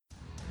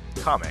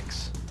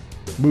comics,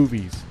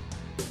 movies,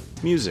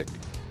 music,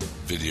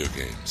 video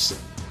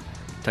games,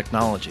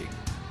 technology,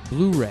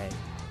 Blu-ray,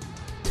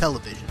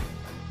 television.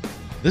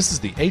 This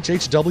is the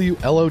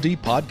HHW LOD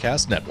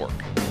Podcast Network.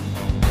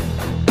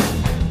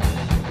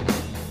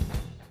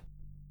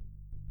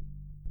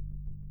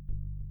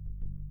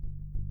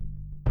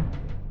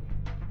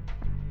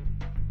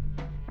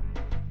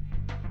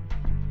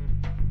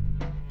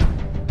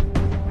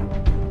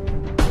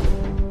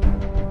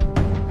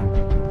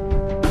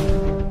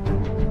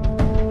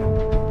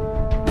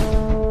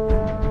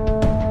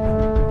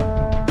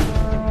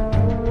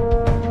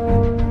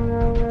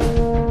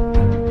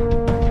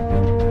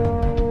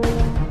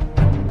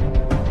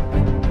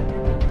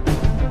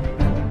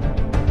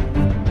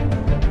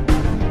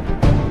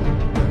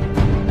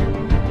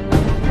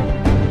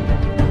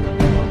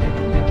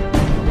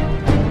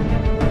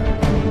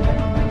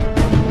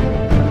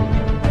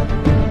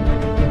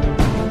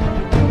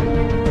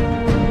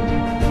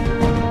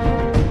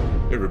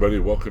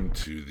 Welcome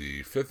to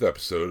the 5th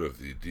episode of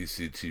the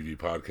DC TV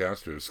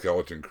podcast. We have a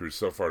skeleton crew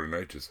so far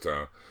tonight. Just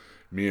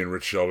me and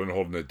Rich Sheldon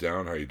holding it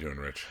down. How you doing,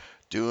 Rich?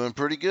 Doing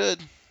pretty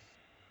good.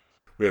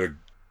 We had a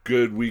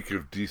good week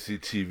of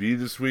DC TV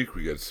this week.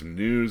 We got some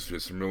news. We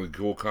had some really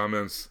cool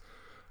comments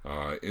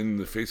in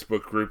the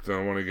Facebook group that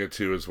I want to get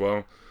to as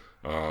well.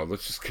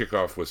 Let's just kick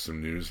off with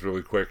some news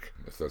really quick,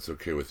 if that's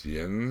okay with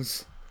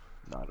Jens.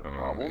 Not a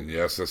problem. And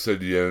yes, I said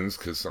Jens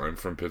because I'm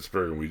from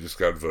Pittsburgh, and we just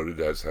got voted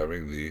as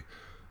having the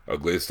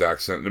ugliest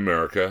accent in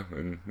America,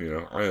 and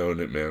I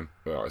own it, man.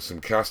 Some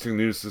casting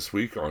news this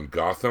week on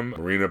Gotham.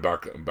 Marina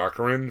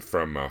Baccarin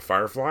from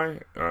Firefly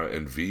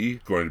and V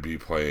going to be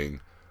playing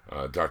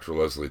Dr.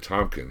 Leslie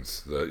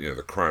Tompkins,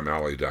 the crime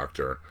alley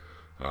doctor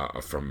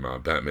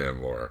from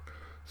Batman lore.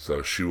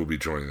 So she will be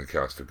joining the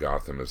cast of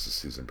Gotham as the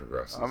season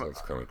progresses.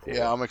 That's kind of cool.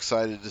 Yeah, I'm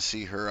excited to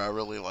see her. I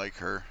really like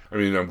her. I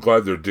mean, I'm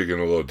glad they're digging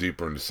a little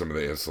deeper into some of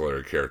the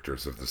ancillary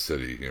characters of the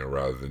city,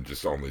 rather than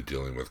just only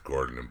dealing with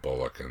Gordon and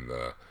Bullock and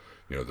the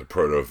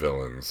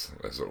proto-villains,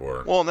 as it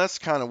were. Well, and that's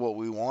kind of what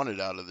we wanted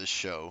out of this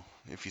show,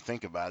 if you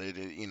think about it.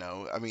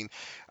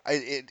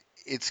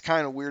 It's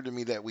kind of weird to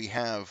me that we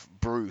have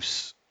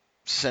Bruce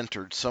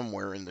centered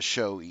somewhere in the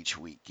show each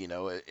week.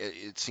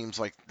 It seems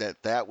like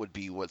that would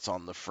be what's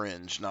on the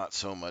fringe, not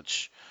so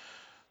much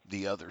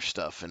the other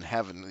stuff. And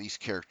having these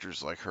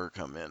characters like her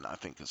come in, I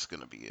think is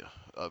going to be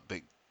a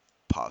big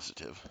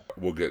positive.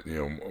 We'll get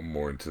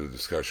more into the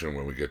discussion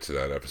when we get to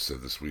that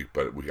episode this week,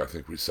 but I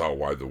think we saw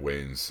why the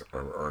Waynes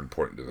are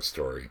important to the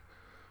story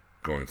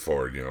going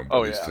forward,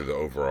 at least to the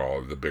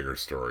overall, the bigger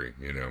story,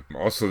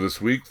 Also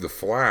this week, The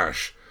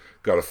Flash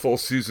got a full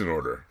season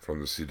order from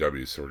the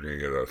CW, so we're going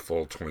to get a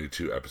full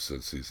 22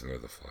 episode season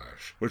of The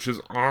Flash, which is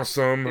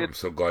awesome. I'm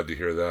so glad to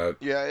hear that.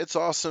 Yeah, it's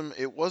awesome.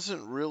 It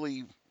wasn't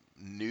really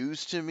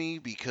news to me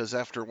because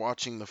after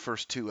watching the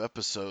first 2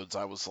 episodes,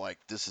 I was like,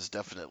 this is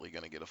definitely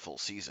going to get a full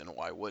season.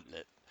 Why wouldn't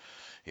it?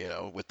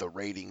 With the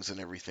ratings and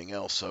everything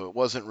else. So it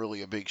wasn't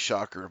really a big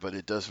shocker, but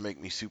it does make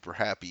me super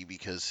happy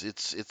because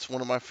it's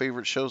one of my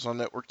favorite shows on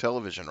network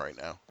television right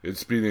now.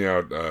 It's beating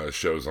out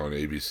shows on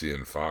ABC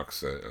and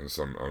Fox on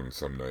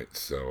some nights.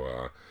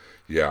 So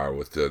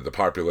with the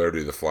popularity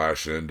of The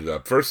Flash, it ended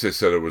up, first they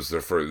said it was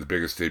the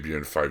biggest debut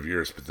in 5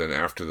 years, but then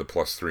after the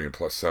 +3 and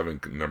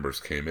 +7 numbers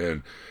came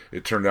in,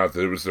 it turned out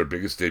that it was their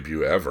biggest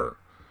debut ever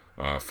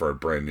for a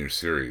brand new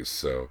series.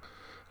 So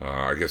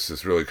I guess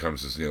this really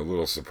comes as a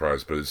little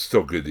surprise, but it's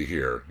still good to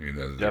hear.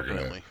 That they're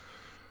Definitely.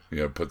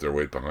 Gonna, put their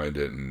weight behind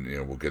it, and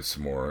we'll get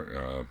some more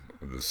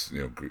of this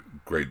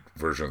great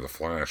version of The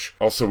Flash.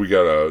 Also, we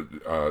got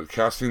a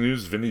casting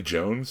news. Vinnie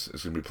Jones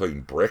is going to be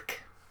playing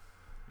Brick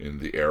in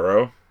The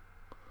Arrow.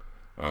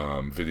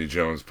 Vinnie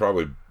Jones,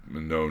 probably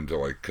known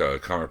to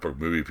comic book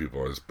movie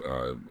people as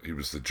he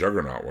was the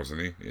Juggernaut,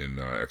 wasn't he, in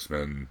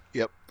X-Men?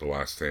 Yep. The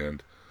Last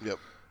Stand. Yep.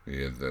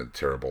 He had that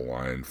terrible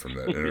line from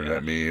that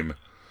internet meme.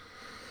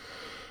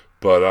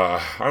 But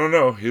I don't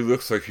know. He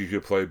looks like he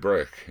could play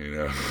Brick,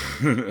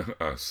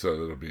 so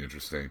that'll be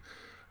interesting.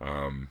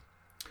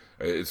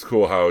 It's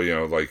cool how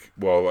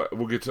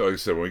we'll get to, like I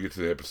said, when we get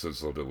to the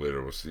episodes a little bit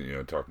later, we'll see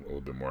talk a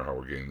little bit more how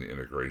we're getting the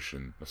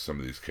integration of some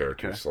of these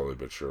characters slowly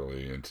but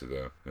surely into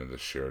the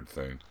shared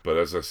thing. But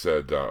as I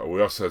said,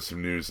 we also had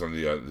some news on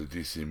the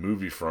DC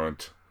movie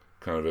front,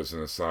 kind of as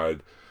an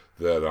aside,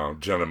 that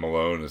Jenna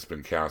Malone has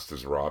been cast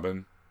as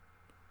Robin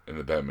in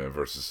the Batman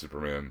vs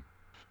Superman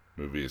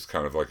movie. Is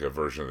kind of like a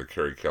version of the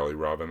Carrie Kelly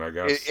Robin, I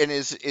guess. And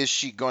is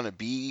she going to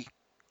be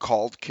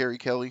called Carrie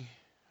Kelly,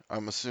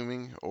 I'm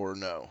assuming, or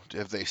no?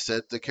 Have they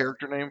said the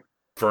character name?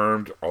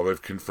 Confirmed. All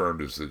they've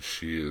confirmed is that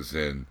she is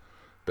in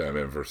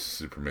Batman vs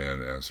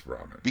Superman as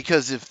Robin.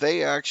 Because if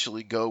they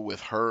actually go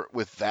with her,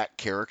 with that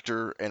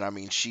character,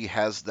 and she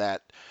has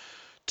that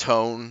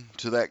tone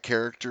to that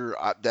character,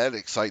 that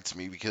excites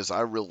me because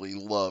I really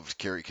loved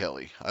Carrie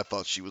Kelly. I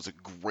thought she was a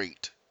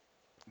great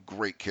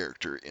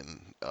character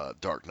in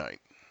Dark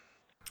Knight.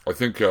 I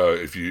think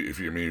if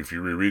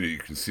you reread it, you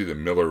can see that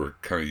Miller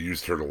kind of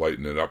used her to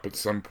lighten it up at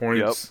some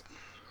points.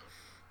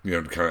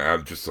 to kind of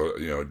add just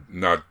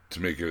not to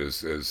make it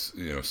as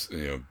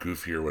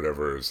goofy or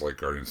whatever as like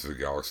Guardians of the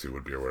Galaxy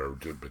would be or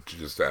whatever, but to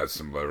just add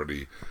some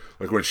levity,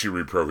 like when she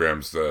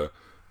reprograms the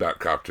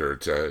Batcopter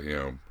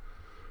to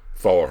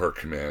follow her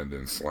command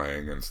and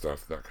slang and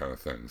stuff, that kind of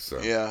thing.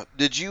 So yeah,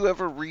 did you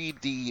ever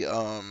read the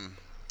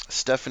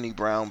Stephanie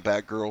Brown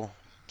Batgirl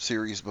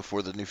series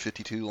before the New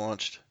 52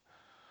 launched?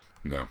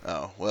 no.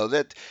 Oh, well,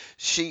 that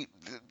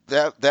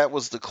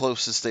was the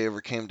closest they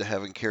ever came to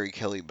having Carrie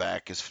Kelly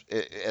back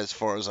as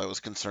far as I was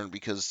concerned,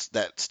 because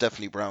that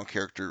Stephanie Brown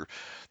character,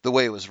 the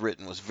way it was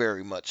written, was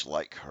very much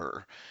like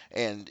her.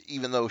 And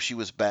even though she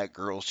was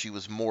Batgirl, she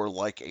was more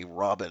like a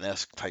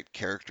Robin-esque type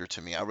character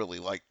to me. I really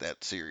liked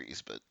that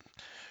series, but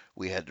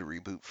we had to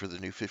reboot for the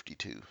New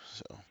 52.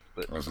 So,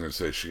 but I was going to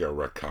say she got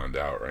retconned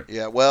out, right?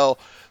 yeah, well,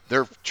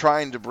 they're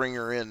trying to bring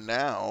her in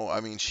now.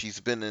 I mean, she's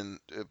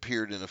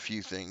appeared in a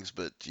few things,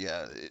 but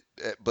yeah,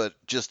 but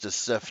just as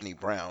Stephanie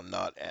Brown,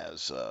 not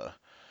as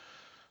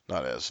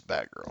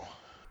Batgirl.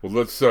 Well,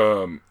 let's.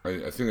 I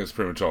think that's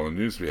pretty much all the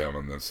news we have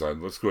on this side.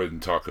 Let's go ahead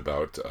and talk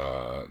about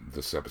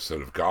this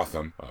episode of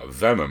Gotham,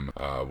 Venom,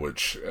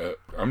 which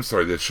I'm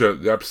sorry,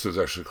 the episode's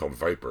actually called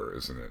Viper,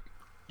 isn't it?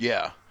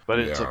 Yeah, but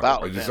it's Yeah,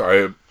 about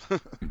Venom.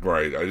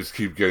 Right. I just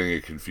keep getting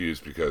it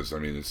confused because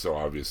it's so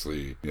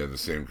obviously the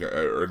same,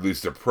 or at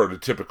least a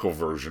prototypical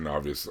version,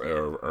 obviously,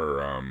 or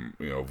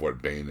of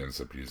what Bane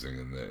ends up using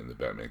in the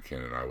Batman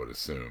canon, I would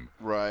assume.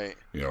 Right.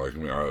 Like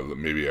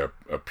maybe a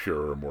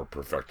purer, more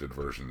perfected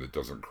version that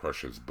doesn't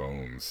crush his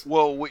bones.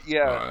 Well,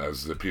 yeah.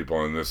 As the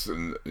people in this,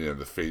 and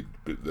the fate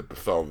that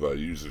befell the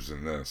users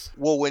in this.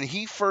 Well, when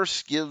he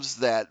first gives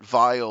that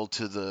vial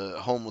to the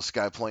homeless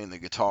guy playing the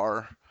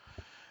guitar.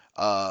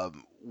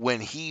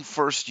 When he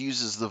first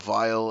uses the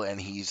vial and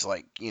he's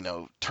like,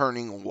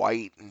 turning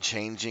white and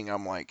changing,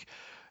 I'm like,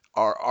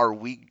 are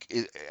we?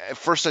 At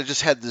first, I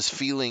just had this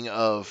feeling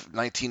of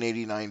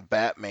 1989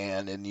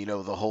 Batman and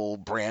the whole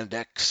Brand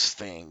X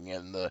thing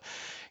and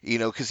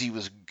because he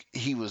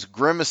was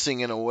grimacing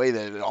in a way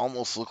that it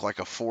almost looked like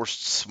a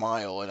forced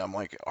smile, and I'm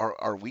like,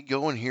 are we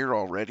going here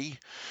already?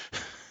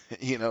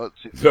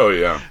 Oh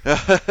yeah.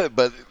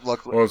 But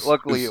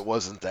luckily it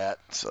wasn't that.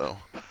 So.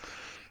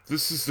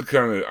 This is the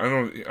kind of I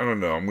don't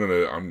know. I'm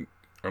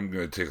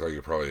gonna take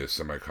probably a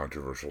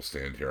semi-controversial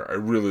stand here. I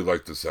really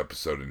like this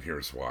episode, and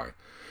here's why.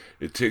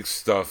 It takes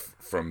stuff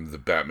from the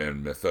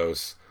Batman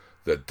mythos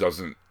that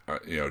doesn't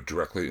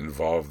directly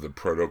involve the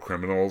proto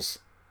criminals.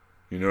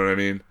 You know what I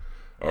mean?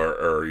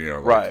 Or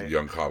right.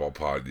 Young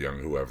Cobblepot, young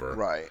whoever.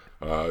 Right.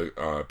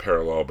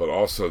 Parallel, but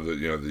also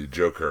the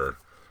Joker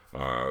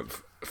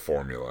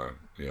formula,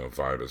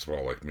 vibe as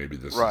well. Like maybe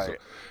this right.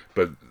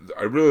 But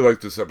I really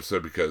like this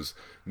episode because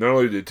not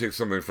only did it take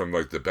something from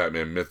the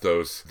Batman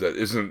mythos that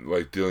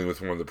isn't dealing with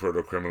one of the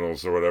proto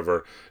criminals or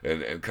whatever,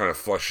 and kind of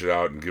flesh it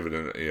out and give it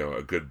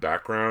a good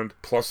background.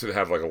 Plus, it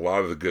had a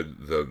lot of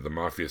the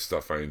mafia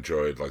stuff I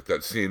enjoyed, like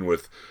that scene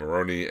with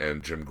Maroni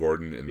and Jim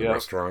Gordon in the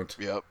restaurant.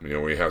 Yep.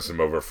 When he has him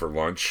over for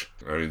lunch.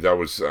 That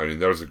was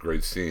a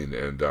great scene,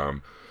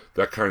 and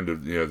that kind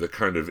of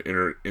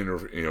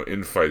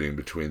infighting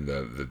between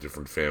the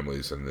different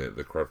families and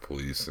the corrupt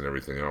police and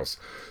everything else,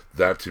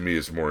 that to me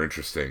is more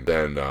interesting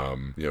than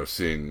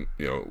seeing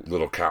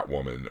little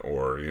Catwoman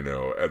or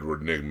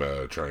Edward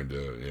Nygma trying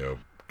to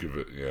give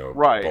it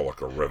right.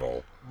 Bullock a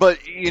riddle. But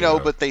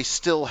but they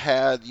still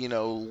had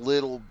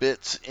little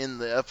bits in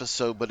the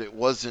episode, but it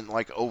wasn't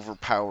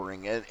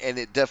overpowering, and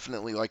it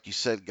definitely, like you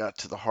said, got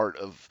to the heart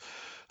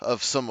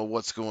of some of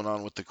what's going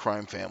on with the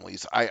crime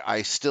families.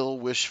 I still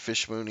wish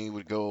Fish Mooney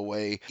would go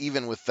away.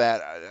 Even with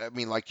that, I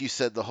mean, like you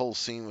said, the whole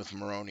scene with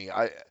Maroni,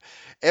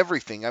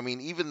 everything. I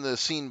mean, even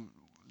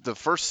the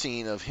first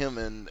scene of him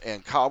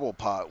and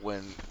Cobblepot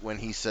when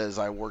he says,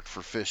 "I worked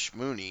for Fish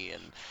Mooney,"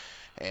 and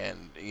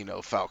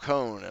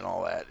Falcone and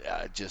all that,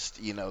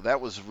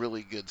 that was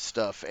really good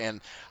stuff.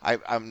 And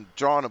I'm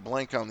drawing a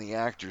blank on the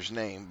actor's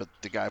name, but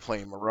the guy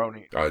playing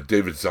Maroni,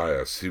 David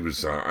Zayas. He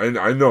was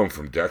I know him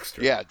from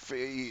Dexter. Yeah,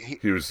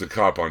 he was the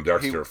cop on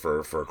Dexter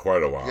for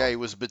quite a while. Yeah, he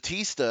was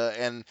Batista,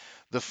 and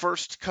the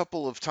first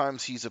couple of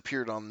times he's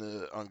appeared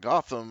on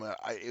Gotham,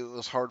 it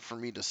was hard for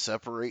me to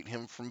separate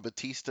him from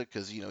Batista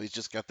because he's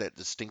just got that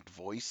distinct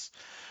voice.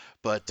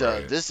 But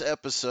right. This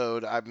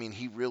episode, I mean,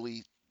 he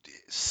really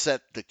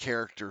set the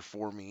character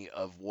for me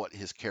of what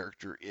his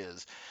character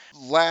is.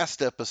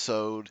 Last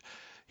episode,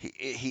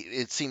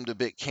 it seemed a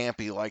bit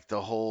campy, like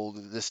the whole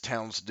this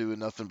town's doing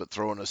nothing but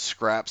throwing us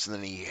scraps, and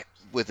then he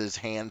with his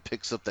hand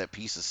picks up that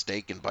piece of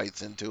steak and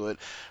bites into it.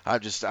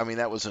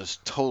 That was a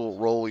total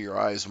roll your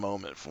eyes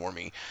moment for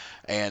me.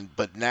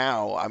 But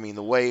now, I mean,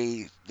 the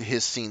way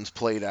his scenes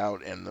played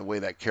out and the way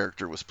that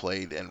character was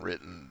played and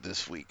written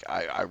this week,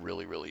 I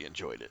really, really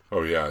enjoyed it.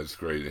 Oh yeah, it's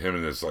great. Him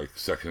and his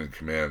second in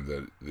command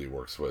that he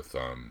works with,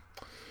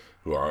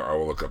 who I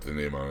will look up the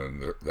name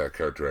on, that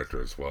character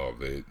actor as well.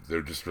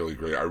 They're just really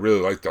great. I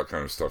really like that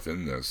kind of stuff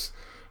in this,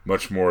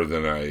 much more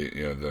than I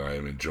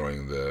am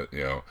enjoying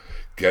the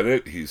get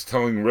it? He's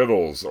telling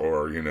riddles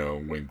or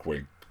wink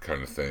wink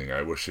kind of thing.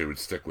 I wish they would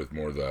stick with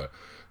more the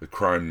the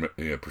crime,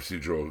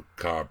 procedural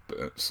cop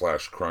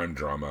slash crime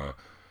drama,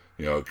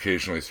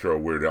 occasionally throw a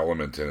weird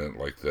element in it,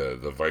 like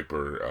the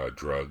Viper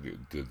drug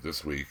did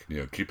this week.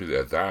 Keep it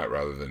at that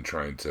rather than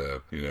trying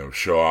to,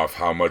 show off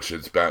how much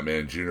it's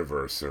Batman's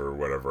universe or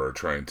whatever, or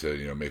trying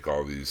to, make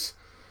all these,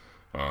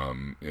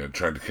 trying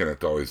to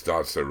connect all these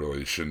dots that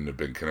really shouldn't have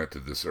been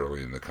connected this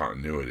early in the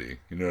continuity.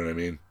 You know what I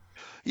mean?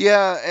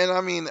 Yeah, and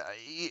I mean,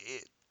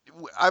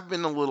 I've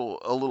been a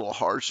little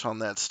harsh on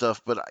that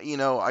stuff, but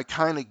I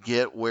kind of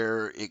get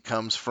where it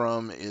comes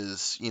from.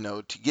 Is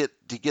to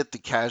get the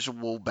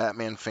casual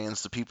Batman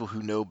fans, the people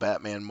who know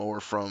Batman more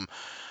from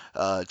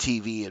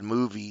TV and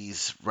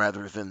movies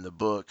rather than the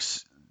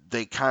books,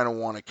 they kind of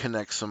want to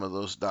connect some of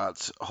those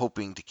dots,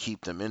 hoping to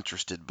keep them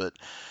interested. But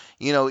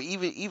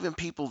even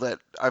people that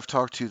I've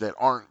talked to that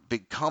aren't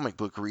big comic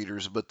book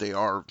readers, but they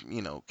are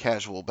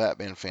casual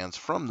Batman fans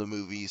from the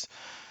movies,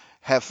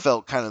 have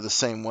felt kind of the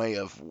same way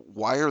of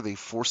why are they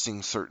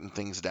forcing certain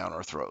things down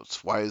our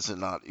throats? Why is it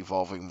not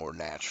evolving more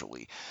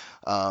naturally?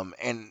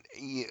 And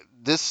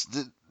this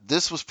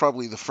was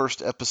probably the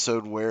first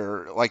episode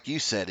where, like you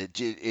said,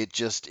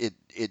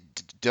 it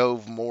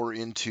dove more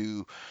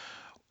into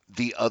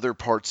the other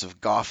parts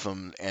of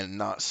Gotham and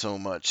not so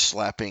much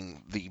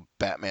slapping the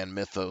Batman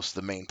mythos,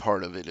 the main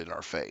part of it, in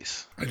our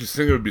face. I just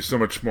think it would be so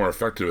much more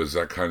effective as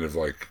that kind of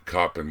like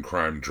cop and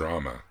crime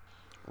drama.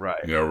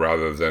 Right.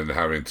 Rather than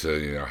having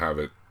to, have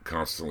it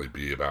constantly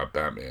be about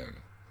Batman.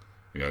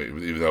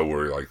 Even though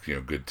we're like,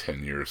 good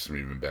 10 years from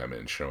even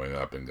Batman showing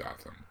up in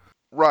Gotham.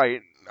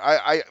 Right.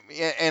 I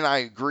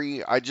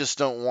agree. I just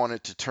don't want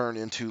it to turn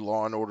into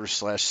Law and Order /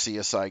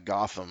 CSI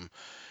Gotham,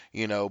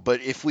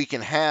 but if we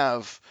can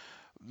have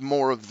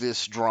more of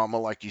this drama,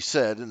 like you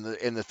said, and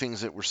the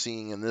things that we're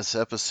seeing in this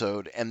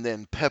episode, and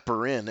then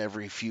pepper in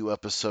every few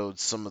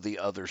episodes some of the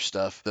other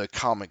stuff, the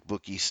comic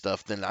booky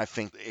stuff, then I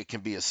think it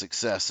can be a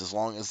success as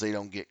long as they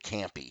don't get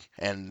campy.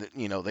 And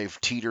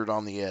they've teetered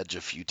on the edge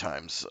a few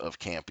times of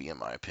campy, in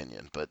my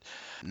opinion, but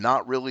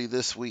not really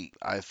this week.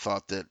 I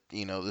thought that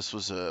this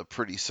was a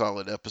pretty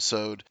solid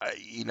episode.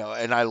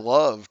 And I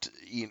loved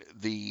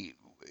the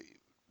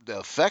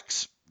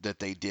effects that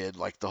they did,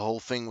 like the whole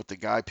thing with the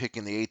guy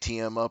picking the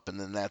ATM up, and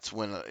then that's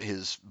when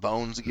his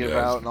bones give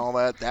out and all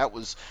that. That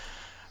was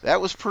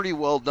pretty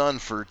well done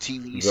for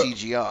TV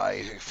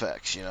CGI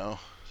effects,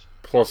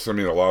 Plus, I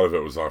mean, a lot of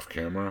it was off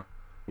camera,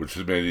 which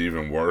has made it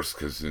even worse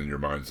because in your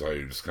mind's eye,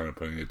 you're just kind of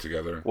putting it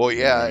together. Well,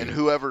 yeah, and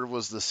whoever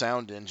was the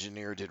sound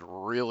engineer did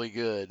really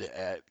good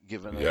at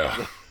giving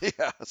it.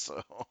 Yeah,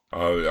 so.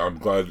 I'm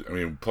glad. I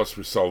mean, plus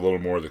we saw a little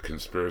more of the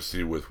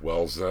conspiracy with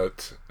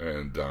Wellset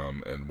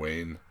and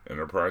Wayne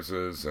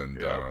Enterprises,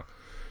 and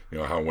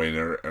how Wayne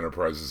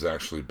Enterprises is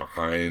actually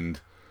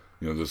behind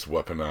this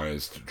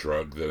weaponized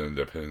drug that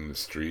ended up hitting the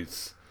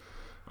streets.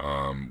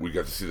 We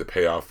got to see the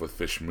payoff with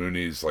Fish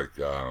Mooney's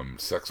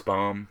sex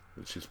bomb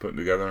that she's putting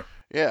together.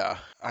 Yeah,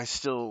 I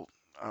still,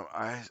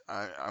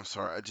 I'm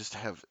sorry. I just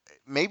have,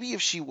 maybe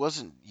if she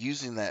wasn't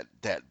using that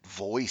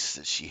voice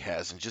that she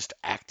has and just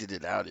acted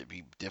it out, it'd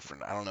be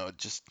different. I don't know.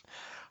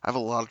 I have a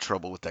lot of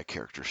trouble with that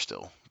character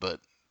still. But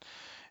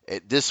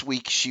this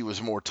week she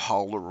was more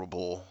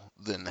tolerable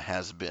than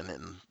has been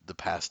in the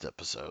past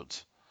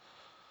episodes.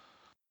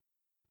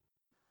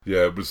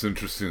 Yeah, it was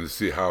interesting to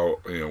see how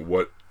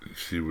what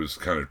she was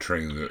kind of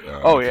training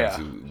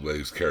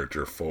Lay's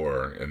character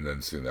for, and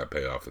then seeing that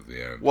payoff at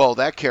the end. Well,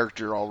 that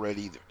character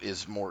already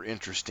is more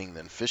interesting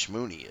than Fish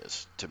Mooney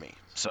is to me.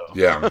 So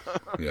yeah.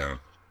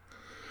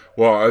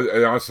 Well,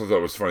 I also thought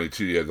it was funny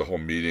too. You had the whole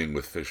meeting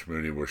with Fish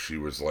Mooney where she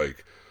was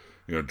like,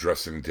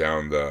 dressing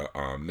down the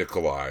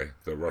Nikolai,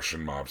 the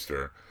Russian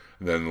mobster,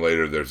 and then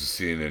later there's a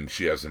scene and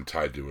she has him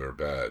tied to her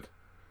bed.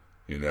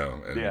 And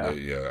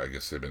I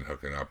guess they've been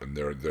hooking up, and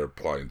they're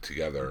plotting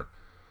together,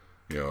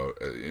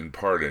 in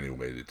part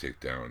anyway, to take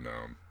down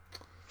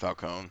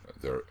Falcone.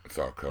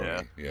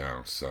 Falcone.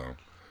 Yeah. So,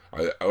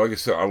 like I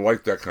said, I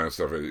like that kind of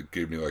stuff. It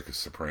gave me like a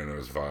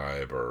Sopranos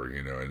vibe, or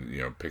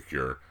and pick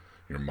your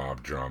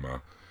mob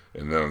drama.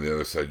 And then on the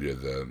other side, you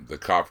had the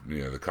cop,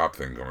 the cop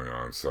thing going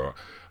on. So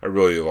I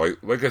really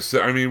like I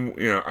said, I mean,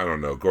 I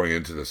don't know. Going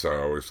into this, I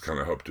always kind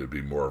of hoped it would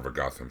be more of a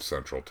Gotham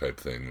Central type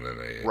thing than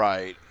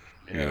right.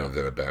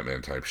 Than a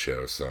Batman type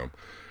show. So,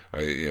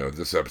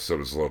 this episode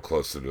was a little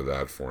closer to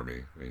that for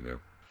me.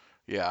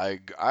 Yeah,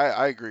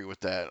 I agree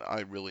with that.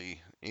 I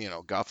really,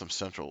 Gotham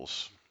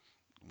Central's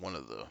one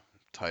of the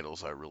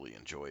titles I really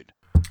enjoyed.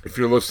 If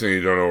you're listening,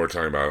 you don't know what we're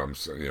talking about.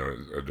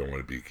 I don't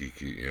want to be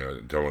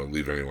geeky. Don't want to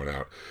leave anyone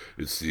out.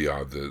 It's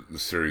the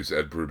series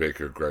Ed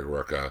Brubaker, Greg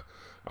Rucka,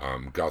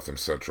 Gotham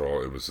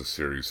Central. It was a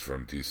series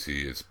from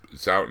DC.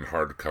 It's out in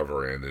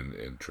hardcover and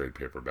in trade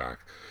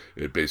paperback.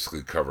 It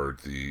basically covered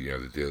the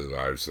the daily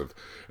lives of,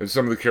 and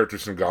some of the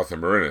characters from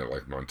Gotham are in it,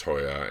 like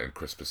Montoya and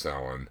Crispus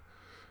Allen,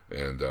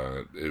 and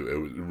it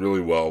was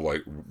really well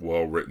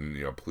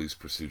written, police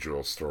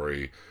procedural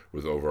story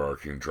with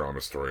overarching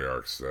drama story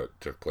arcs that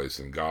took place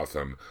in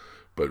Gotham,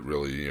 but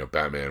really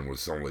Batman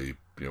was only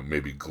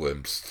maybe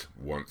glimpsed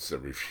once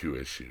every few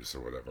issues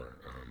or whatever.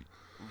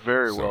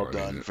 Very well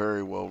done,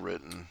 very well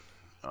written.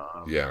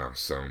 Yeah,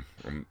 so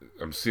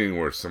I'm seeing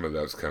where some of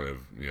that's kind of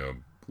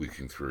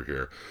leaking through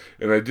here,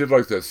 and I did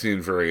like that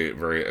scene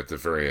very at the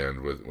very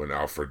end with when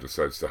Alfred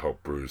decides to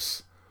help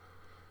Bruce,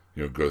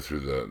 go through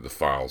the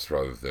files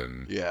rather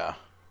than Yeah.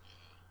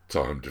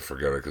 tell him to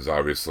forget it, because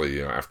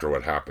obviously after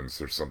what happens,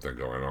 there's something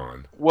going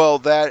on. Well,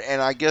 that,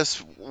 and I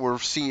guess we're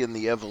seeing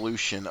the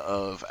evolution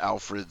of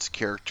Alfred's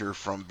character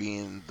from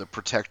being the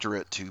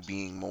protectorate to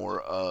being more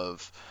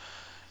of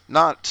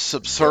not But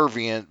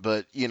subservient,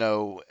 but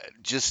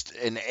just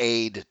an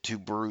aid to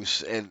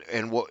Bruce,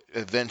 and what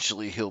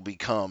eventually he'll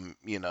become,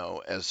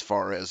 as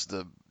far as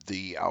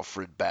the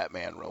Alfred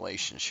Batman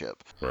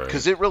relationship. right,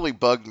 Because it really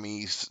bugged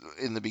me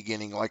in the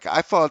beginning. Like,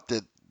 I thought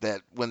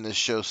that when this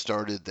show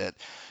started, that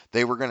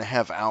they were going to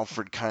have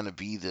Alfred kind of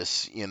be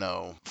this,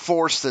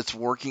 force that's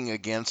working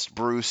against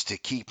Bruce to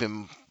keep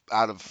him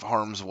out of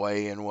harm's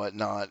way and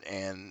whatnot.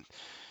 And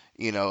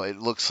it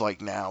looks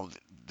like now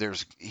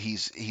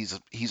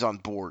he's on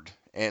board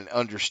and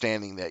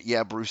understanding that,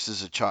 yeah, Bruce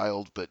is a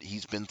child, but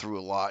he's been through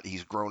a lot.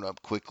 He's grown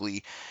up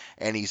quickly,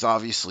 and he's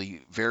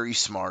obviously very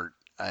smart,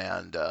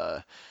 and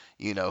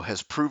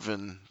has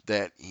proven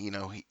that,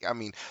 I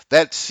mean,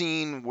 that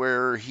scene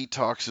where he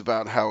talks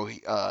about how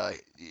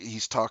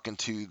he's talking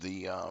to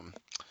the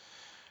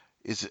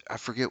is it, I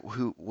forget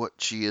what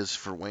she is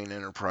for Wayne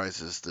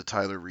Enterprises, the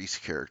Tyler Reese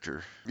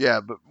character. Yeah,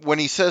 but when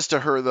he says to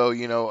her, though,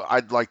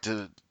 I'd like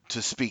to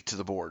speak to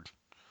the board.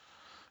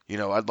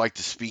 I'd like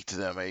to speak to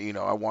them.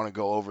 I want to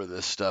go over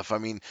this stuff. I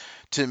mean,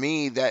 to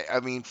me,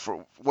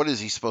 for what is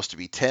he supposed to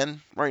be,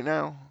 10 right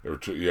now? or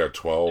yeah,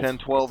 12 10,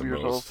 at 12 the years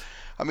old. most.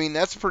 I mean,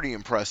 that's pretty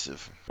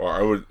impressive. Well,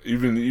 I would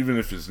even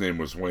if his name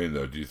was Wayne,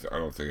 though. I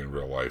don't think in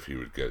real life he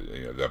would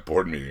get that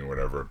board meeting or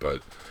whatever.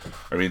 But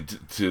I mean,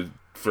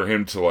 for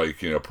him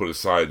to put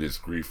aside his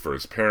grief for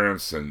his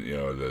parents and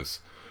this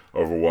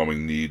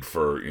overwhelming need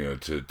for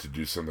to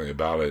do something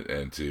about it,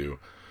 and to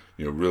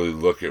really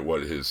look at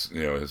what his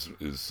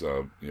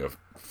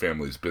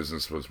family's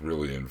business was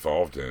really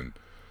involved in.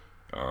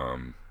 I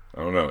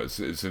don't know. It's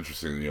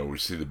interesting. We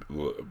see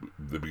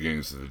the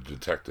beginnings of the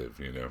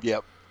detective.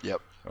 Yep,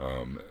 yep.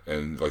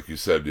 And like you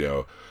said,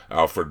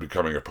 Alfred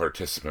becoming a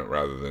participant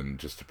rather than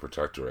just a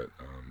protectorate.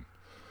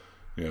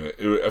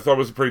 I thought it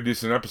was a pretty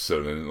decent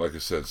episode, and like I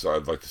said, so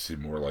I'd like to see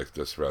more like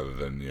this rather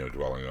than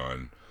dwelling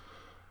on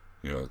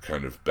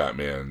kind of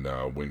Batman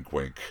wink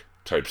wink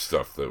type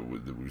stuff that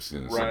we've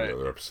seen in some of the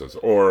other episodes,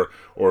 or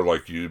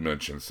like you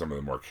mentioned, some of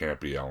the more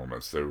campy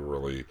elements. They were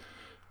really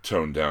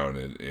toned down,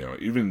 and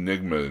even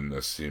Enigma in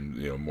this seemed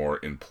more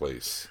in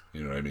place.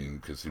 You know what I mean?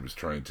 Because he was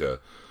trying to.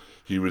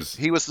 He was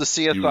the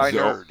CSI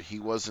nerd. He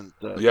wasn't.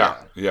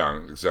 Yeah,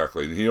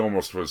 exactly. And he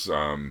almost was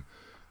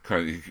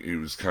he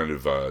was kind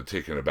of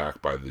taken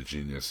aback by the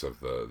genius of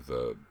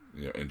the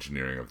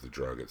engineering of the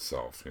drug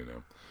itself.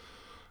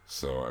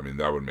 So I mean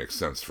that would make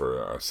sense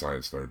for a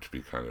science nerd to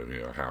be kind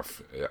of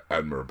half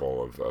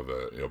admirable of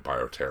a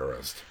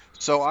bioterrorist.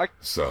 So I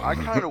So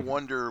kind of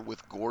wonder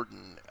with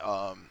Gordon.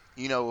 How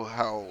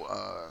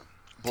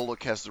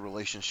Bullock has the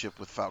relationship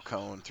with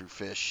Falcone through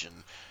Fish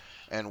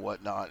and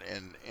whatnot,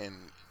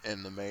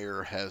 and the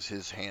mayor has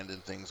his hand in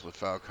things with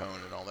Falcone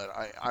and all that.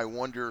 I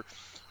wonder.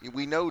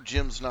 We know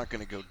Jim's not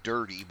going to go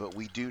dirty, but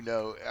we do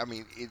know. I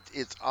mean,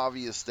 it's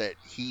obvious that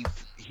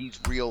he's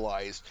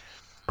realized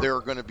there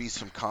are going to be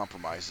some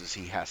compromises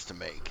he has to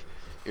make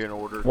in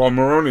order. Well,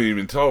 Maroni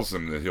even tells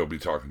him that he'll be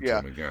talking to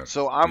him again.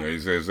 So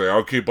he's like,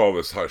 I'll keep all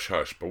this hush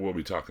hush, but we'll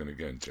be talking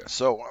again, Jim.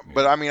 So,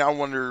 but I mean, I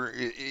wonder,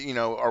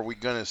 are we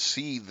going to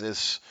see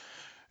this?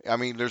 I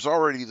mean, there's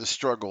already the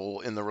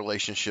struggle in the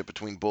relationship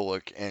between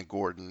Bullock and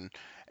Gordon,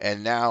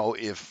 and now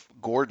if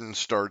Gordon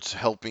starts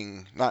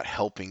not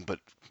helping, but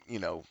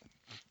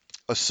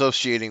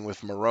associating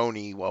with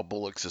Maroni while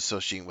Bullock's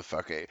associating with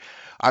Falcone,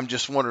 I'm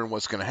just wondering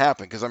what's going to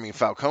happen, because I mean,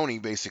 Falcone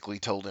basically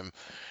told him,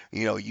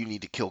 you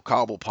need to kill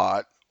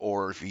Cobblepot,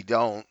 or if you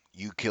don't,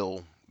 you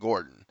kill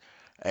Gordon,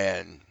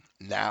 and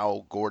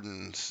now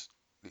Gordon's,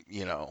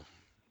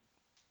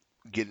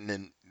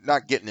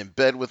 not getting in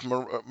bed with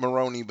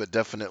Maroni, but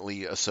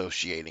definitely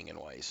associating in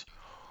ways.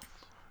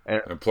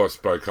 And plus,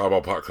 by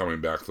Cobblepot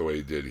coming back the way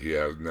he did,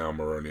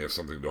 Maroni has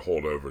something to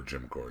hold over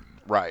Jim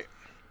Gordon. Right.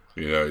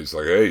 He's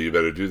like, hey, you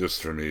better do this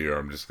for me, or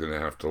I'm just going to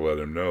have to let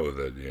him know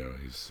that,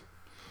 he's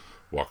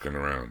walking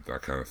around,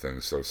 that kind of thing.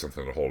 So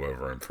something to hold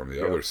over him from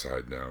the other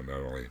side now,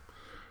 not only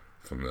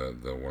from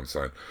the one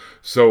side.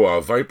 So,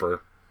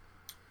 Viper,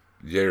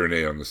 yay or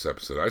nay on this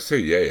episode? I say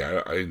yay.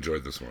 I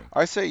enjoyed this one.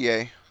 I say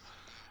yay.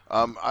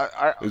 I'm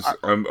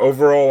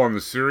overall on the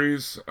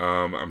series.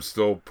 I'm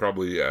still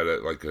probably at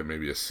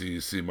maybe a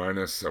C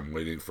minus. I'm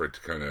waiting for it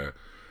to kind of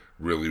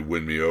really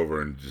win me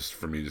over and just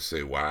for me to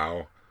say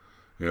wow,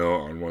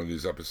 on one of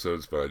these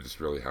episodes. But I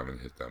just really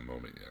haven't hit that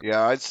moment yet.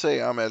 Yeah, I'd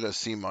say I'm at a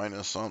C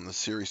minus on the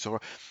series.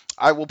 So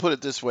I will put it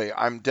this way: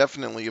 I'm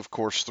definitely, of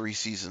course, 3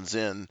 seasons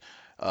in.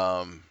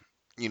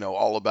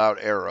 All about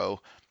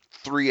Arrow.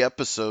 3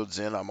 episodes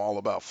in, I'm all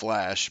about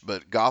Flash,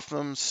 but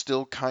Gotham's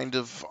still kind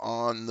of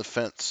on the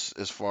fence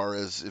as far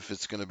as if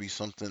it's going to be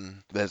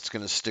something that's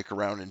going to stick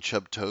around in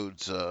Chub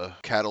Toad's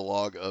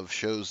catalog of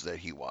shows that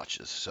he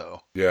watches.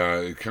 So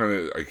Yeah,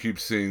 I keep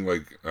seeing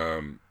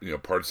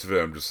parts of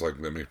it. I'm just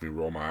like, that make me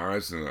roll my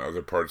eyes, and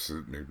other parts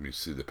that make me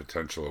see the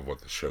potential of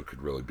what the show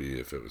could really be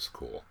if it was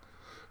cool.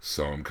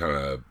 So I'm kind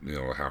of,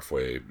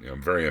 halfway.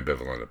 I'm very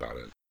ambivalent about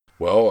it.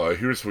 Well,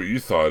 here's what you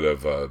thought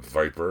of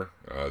Viper,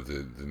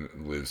 the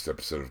latest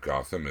episode of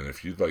Gotham. And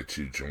if you'd like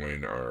to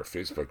join our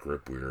Facebook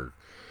group, we're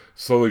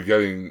slowly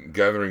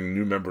gathering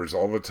new members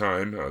all the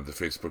time. The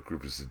Facebook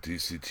group is the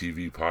DC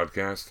TV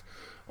Podcast.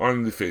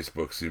 On the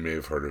Facebooks, you may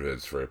have heard of it.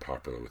 It's very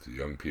popular with the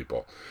young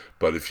people.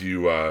 But if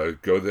you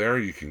go there,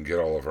 you can get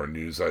all of our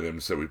news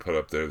items that we put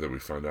up there that we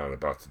found out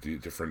about the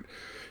different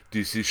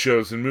DC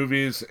shows and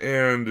movies,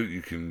 and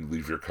you can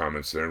leave your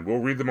comments there, and we'll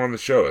read them on the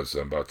show, as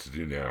I'm about to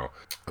do now.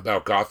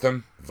 About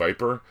Gotham,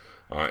 Viper,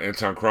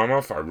 Anton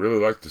Kromoff, I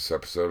really liked this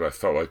episode. I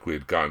felt like we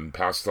had gotten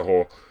past the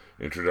whole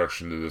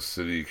introduction to the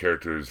city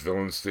characters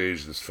villain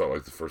stage. This felt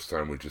like the first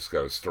time we just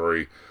got a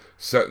story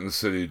set in the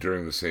city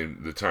during the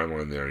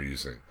timeline they're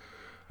using.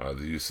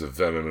 The use of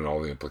Venom and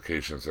all the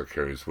implications that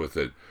carries with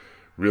it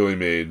really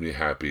made me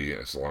happy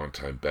as a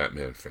longtime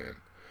Batman fan.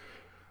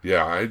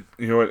 Yeah, I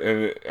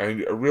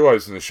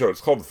realized in the show,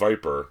 it's called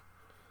Viper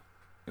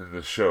in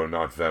the show,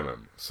 not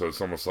Venom. So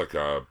it's almost like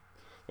a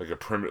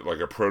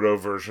proto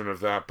version of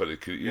that, but it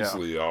could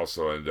easily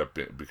also end up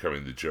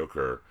becoming the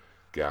Joker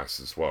gas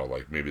as well.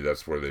 Like maybe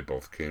that's where they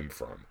both came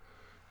from.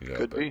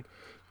 Could be.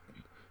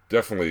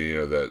 Definitely,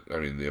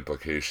 the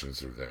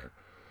implications are there.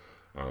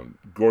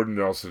 Gordon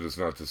also does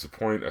not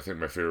disappoint. I think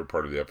my favorite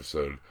part of the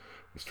episode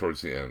was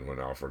towards the end when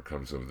Alfred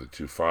comes in with the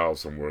 2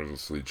 files and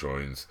wordlessly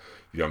joins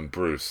young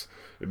Bruce.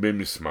 It made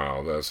me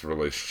smile. That's the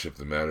relationship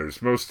that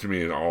matters most to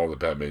me in all the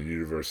Batman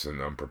universe,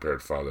 an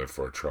unprepared father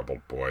for a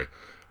troubled boy,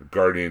 a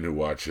guardian who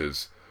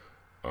watches,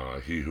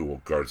 he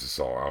who guards us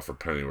all. Alfred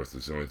Pennyworth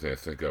is the only thing I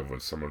think of when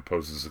someone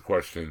poses the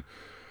question,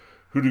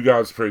 who do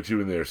gods pray to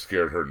when they are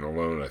scared, hurt, and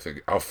alone? I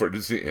think Alfred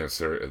is the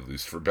answer, at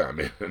least for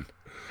Batman.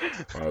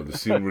 The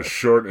scene was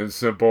short and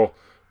simple,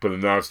 but a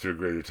nod to a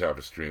greater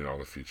tapestry and all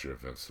the future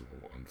events that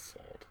will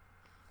unfold.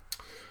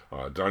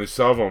 Donnie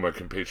Salvo, my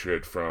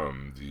compatriot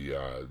from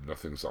the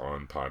Nothing's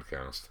On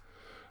podcast,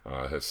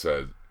 has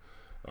said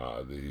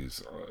that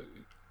he's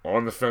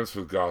on the fence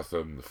with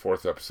Gotham. The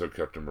 4th episode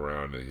kept him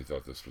around, and he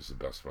thought this was the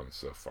best one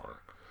so far.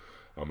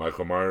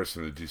 Michael Myers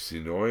from the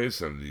DC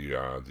Noise and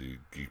the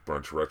Geek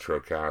Brunch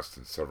Retrocast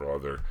and several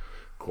other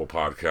cool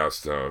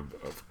podcasts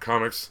of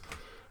comics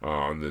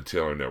on the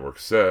Taylor Network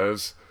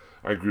says,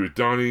 I agree with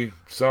Donnie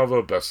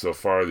Salvo, best so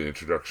far, the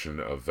introduction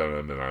of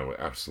Venom, and I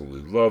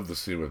absolutely love the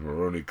scene with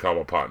Maroni,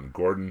 Cobblepot, and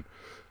Gordon.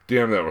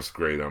 Damn, that was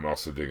great. I'm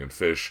also digging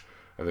Fish.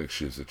 I think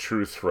she's a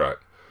true threat.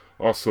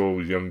 Also,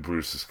 young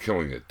Bruce is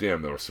killing it.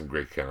 Damn, that was some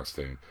great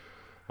casting.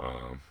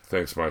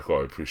 Thanks, Michael.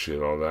 I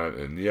appreciate all that.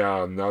 And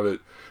yeah, now that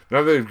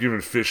they've given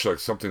Fish like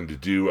something to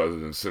do other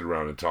than sit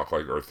around and talk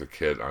like Eartha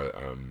Kitt,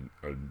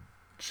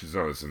 she's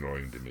not as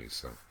annoying to me.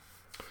 So,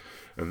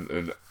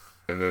 and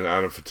then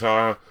Adam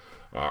Fatah.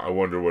 I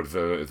wonder if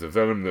the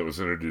Venom that was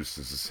introduced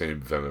is the same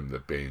Venom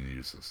that Bane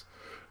uses.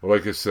 Well,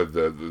 like I said,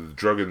 the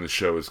drug in the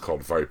show is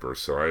called Viper,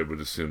 so I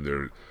would assume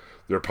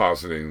they're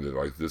positing that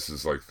like this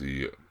is like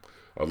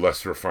a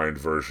less refined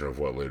version of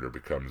what later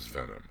becomes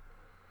Venom.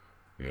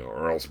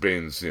 Or else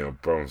Bane's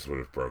bones would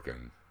have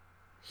broken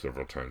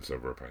several times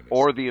over by now.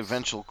 Or the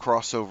eventual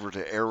crossover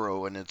to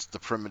Arrow, and it's the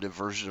primitive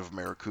version of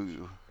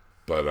Maracudu.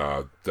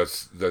 But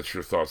that's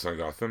your thoughts on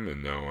Gotham,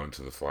 and now on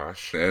to The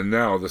Flash. And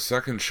now the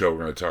second show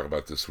we're going to talk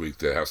about this week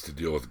that has to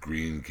deal with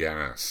green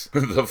gas.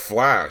 The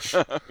Flash.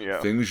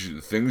 Yeah.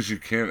 Things you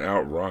can't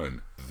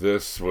outrun.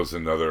 This was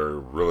another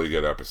really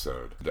good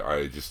episode.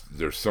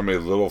 There's so many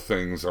little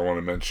things I want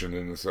to mention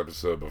in this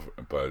episode,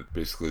 but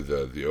basically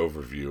the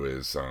overview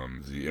is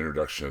the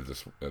introduction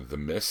of the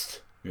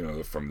Mist.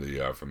 From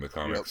the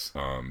comics.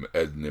 Yep.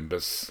 Ed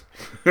Nimbus.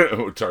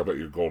 We'll talk about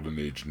your Golden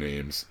Age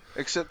names.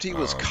 Except he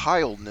was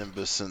Kyle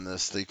Nimbus in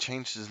this. They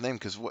changed his name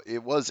because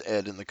it was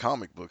Ed in the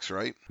comic books,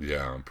 right?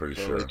 Yeah, I'm pretty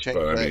So sure. they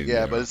changed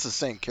that. But it's the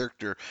same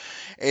character.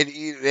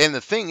 And the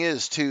thing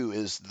is too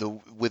is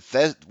with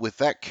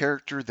that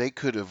character they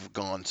could have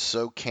gone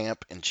so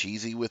camp and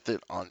cheesy with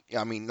it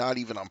not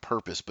even on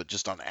purpose, but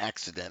just on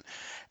accident.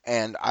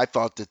 And I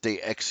thought that they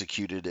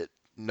executed it,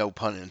 no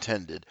pun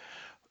intended,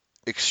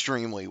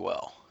 extremely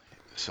well.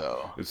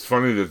 So it's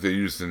funny that they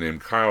used the name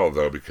Kyle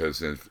though,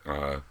 because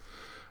not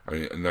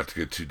to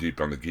get too deep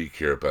on the geek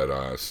here, but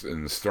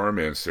in the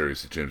Starman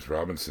series that James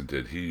Robinson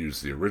did, he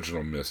used the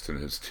original Mist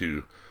and his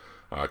 2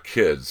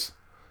 kids,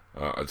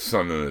 a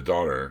son and a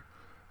daughter.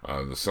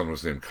 The son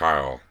was named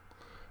Kyle,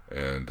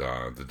 and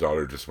the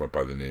daughter just went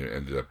by the name,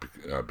 ended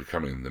up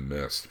becoming the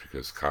Mist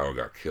because Kyle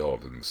got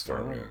killed in the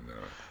Starman.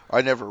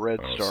 I never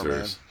read Starman,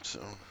 series. so.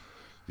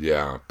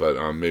 Yeah,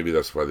 but maybe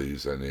that's why they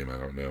use that name. I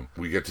don't know.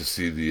 We get to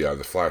see the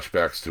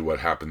flashbacks to what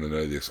happened the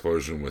night of the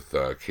explosion with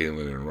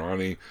Caitlin and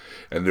Ronnie,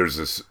 and there's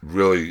this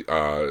really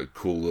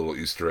cool little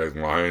Easter egg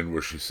line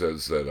where she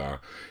says that,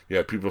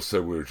 yeah, people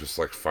said we were just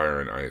like fire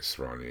and ice,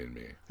 Ronnie and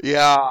me.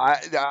 Yeah,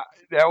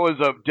 that was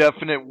a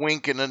definite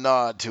wink and a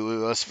nod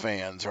to us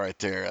fans right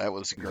there. That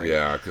was great.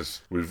 Yeah,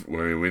 because we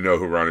know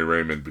who Ronnie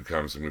Raymond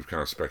becomes, and we've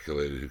kind of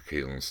speculated who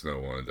Caitlin Snow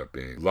will end up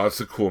being.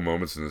 Lots of cool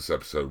moments in this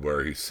episode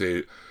where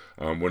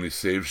when he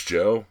saves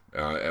Joe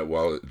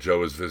while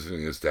Joe is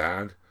visiting his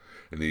dad,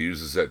 and he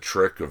uses that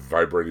trick of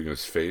vibrating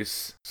his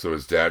face so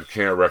his dad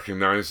can't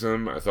recognize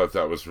him. I thought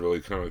that was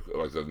really kind of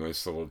like a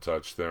nice little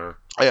touch there.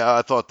 Yeah,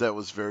 I thought that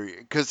was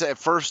because at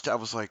first I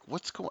was like,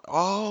 what's going,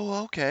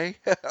 oh, okay.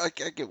 I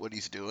get what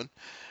he's doing.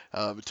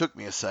 It took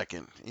me a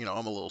second. I'm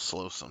a little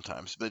slow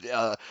sometimes, but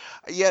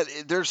yeah,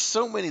 there's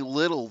so many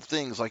little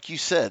things, like you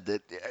said,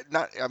 that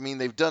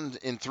they've done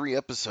in 3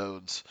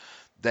 episodes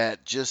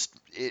that just,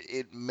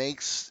 it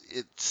makes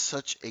it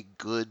such a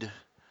good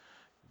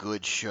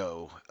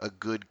show, a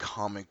good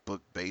comic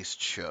book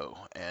based show.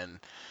 And,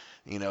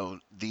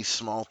 these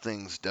small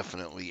things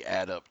definitely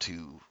add up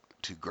to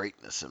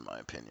greatness, in my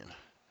opinion.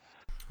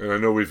 And I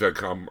know we've had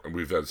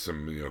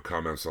some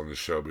comments on the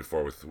show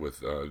before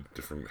with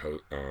different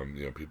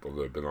people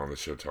that have been on the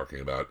show talking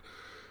about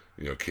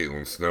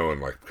Caitlin Snow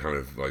and kind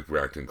of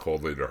reacting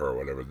coldly to her or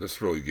whatever.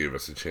 This really gave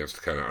us a chance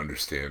to kind of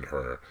understand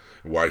her,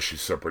 why she's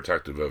so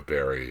protective of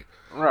Barry,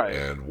 right?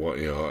 And what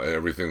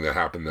everything that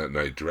happened that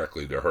night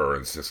directly to her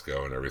and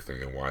Cisco and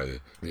everything, and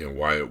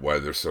why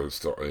they're so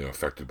still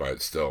affected by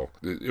it still.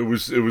 The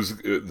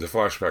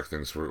flashback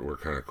things were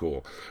kind of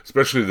cool,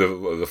 especially the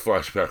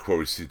flashback where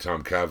we see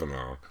Tom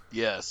Cavanaugh.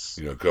 Yes.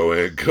 Go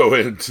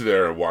into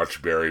there and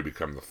watch Barry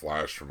become the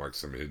Flash from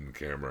some hidden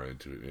camera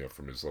into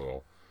from his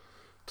little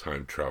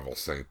time travel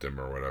sanctum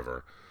or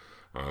whatever.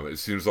 It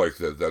seems like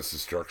that's the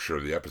structure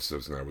of the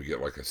episodes now. We get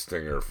a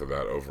stinger for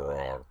that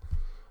overall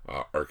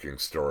arcing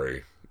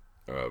story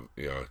of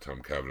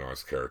Tom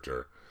Cavanaugh's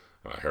character,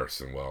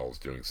 Harrison Wells,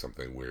 doing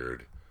something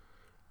weird,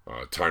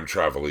 time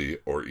travel-y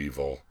or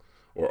evil,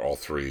 or all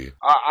three.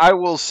 I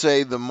will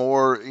say the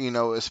more,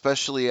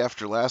 especially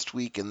after last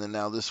week and then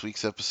now this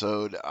week's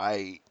episode,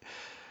 I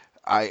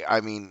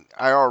mean,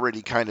 I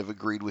already kind of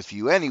agreed with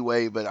you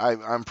anyway, but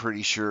I'm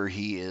pretty sure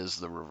he is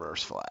the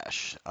Reverse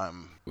Flash.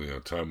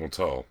 Time will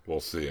tell. We'll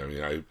see. I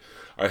mean,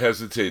 I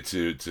hesitate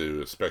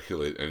to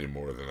speculate any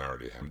more than I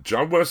already have.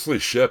 John Wesley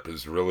Shipp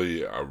is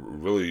really a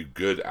really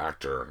good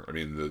actor. I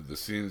mean, the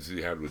scenes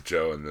he had with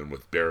Joe and then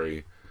with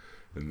Barry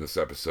in this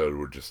episode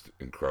were just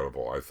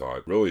incredible. I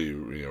thought really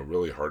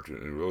heart.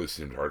 It really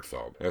seemed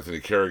heartfelt. Anthony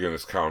Carrigan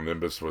as Kyle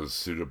Nimbus was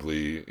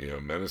suitably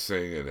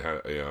menacing,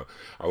 and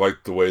I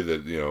liked the way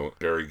that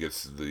Barry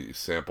gets the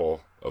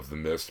sample of the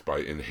mist by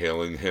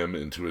inhaling him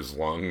into his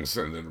lungs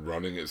and then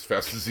running as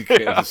fast as he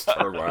can to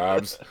Star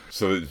Labs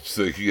so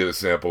they can get a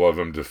sample of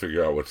him to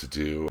figure out what to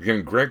do.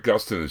 Again, Grant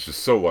Gustin is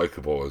just so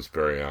likable as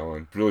Barry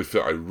Allen.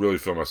 I really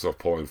feel myself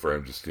pulling for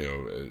him.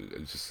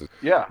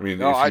 Yeah. I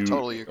mean, I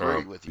totally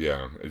agree with you.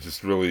 Yeah, it's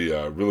just really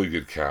really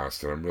good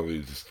cast, and I'm really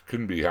just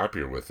couldn't be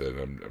happier with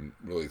it. I'm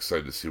really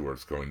excited to see where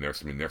it's going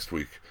next. I mean, next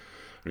week,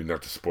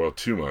 not to spoil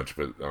too much,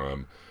 but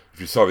if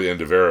you saw the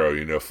end of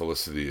Arrow,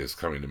 Felicity is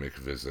coming to make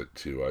a visit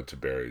to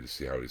Barry to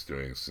see how he's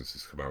doing since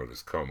he's come out of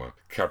his coma.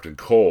 Captain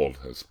Cold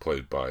is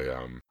played by...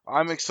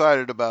 I'm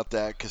excited about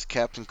that because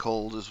Captain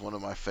Cold is one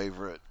of my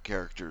favorite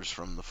characters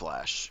from the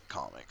Flash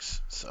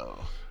comics. So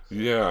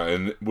yeah,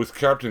 and with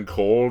Captain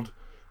Cold,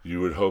 you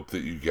would hope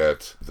that you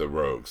get the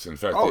Rogues. In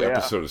fact,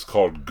 episode is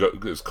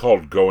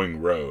called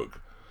Going Rogue.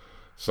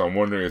 So I'm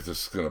wondering if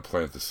this is going to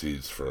plant the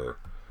seeds for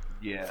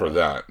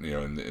that,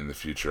 in the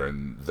future,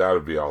 and that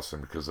would be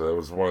awesome because that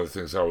was one of the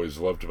things I always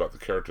loved about the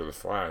character of the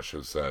Flash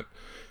is that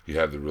he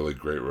had the really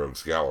great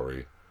Rogues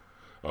Gallery.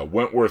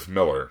 Wentworth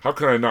Miller, how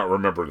can I not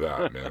remember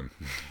that,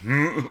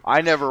 man?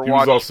 I never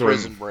watched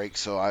Prison Break,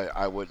 so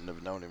I wouldn't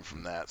have known him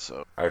from that.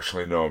 So I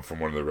actually know him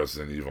from one of the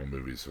Resident Evil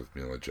movies with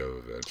Mila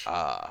Jovovich.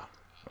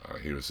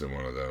 He was in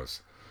one of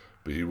those,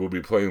 but he will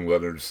be playing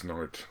Leonard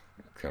Snart,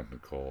 Captain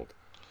Cold,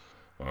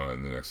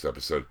 in the next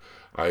episode.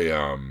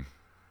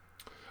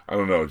 I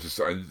don't know,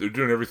 they're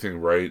doing everything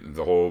right.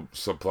 The whole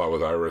subplot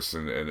with Iris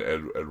and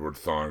Edward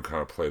Thawne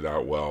kind of played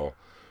out well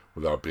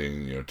without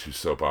being, too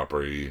soap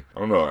opera-y. I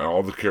don't know,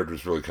 all the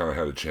characters really kind of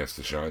had a chance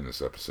to shine this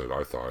episode,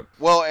 I thought.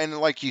 Well, and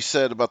like you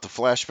said about the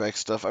flashback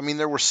stuff, I mean,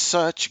 there were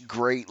such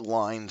great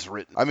lines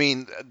written. I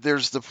mean,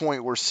 there's the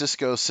point where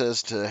Cisco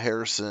says to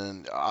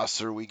Harrison,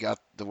 sir, we got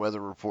the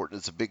weather report,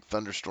 it's a big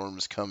thunderstorm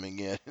is coming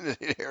in.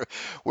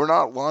 We're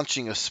not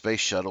launching a space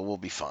shuttle, we'll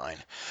be fine.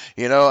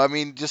 I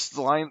mean, just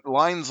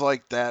lines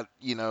like that,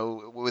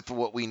 with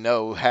what we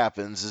know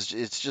happens,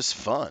 it's just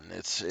fun.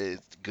 It's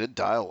good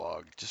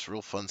dialogue, just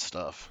real fun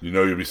stuff.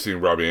 You'll be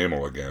seeing Robbie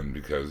Amell again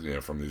because,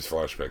 from these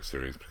flashback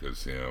series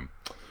because,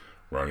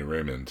 Ronnie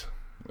Raymond,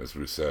 as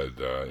we said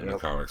in the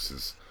comics,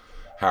 is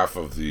half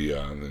of the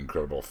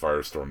incredible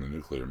Firestorm, the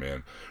Nuclear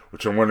Man,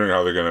 which I'm wondering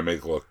how they're going to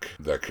make look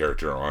that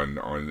character on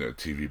a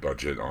TV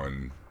budget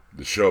on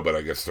the show, but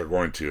I guess they're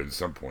going to at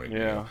some point.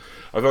 Yeah.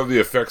 I thought the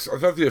effects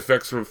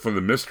from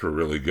the mist were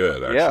really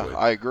good. Actually, Yeah,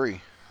 I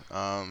agree.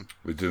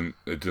 it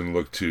didn't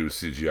look too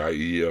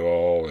CGI-y at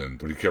all,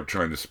 and when you kept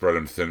trying to spread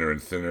them thinner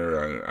and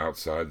thinner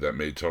outside, that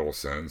made total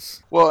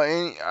sense. Well,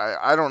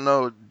 I don't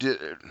know.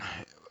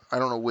 I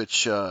don't know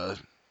which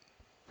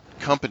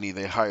company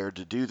they hired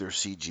to do their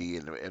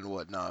CG and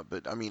whatnot,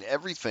 but I mean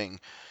everything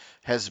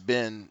has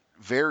been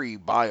very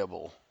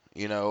viable.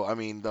 I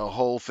mean the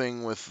whole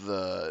thing with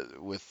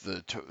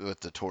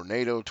the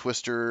tornado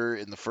twister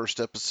in the first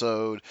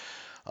episode,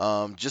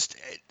 just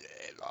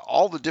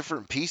all the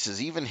different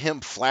pieces, even him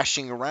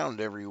flashing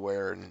around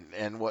everywhere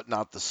and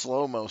whatnot, the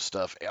slow mo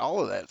stuff,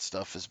 all of that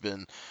stuff has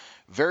been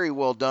very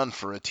well done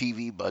for a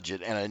TV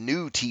budget and a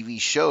new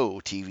TV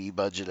show TV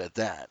budget at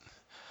that.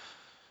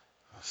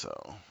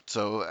 So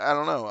I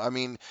don't know. I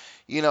mean,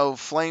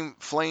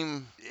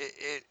 Flame,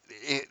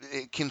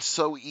 it can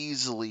so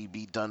easily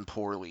be done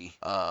poorly,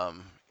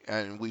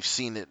 and we've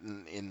seen it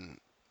in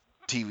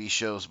TV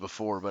shows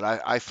before. But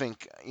I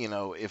think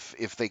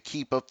if they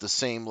keep up the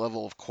same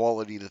level of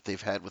quality that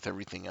they've had with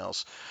everything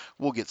else,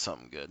 we'll get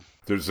something good.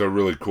 There's a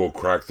really cool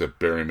crack that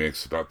Barry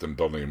makes about them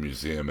building a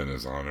museum in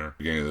his honor.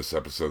 Beginning of this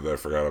episode that I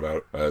forgot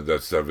about.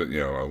 That's a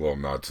little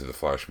nod to the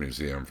Flash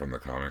Museum from the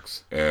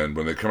comics. And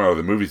when they come out of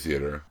the movie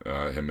theater,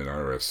 him and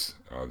Iris,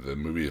 the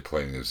movie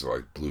playing is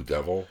like Blue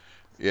Devil.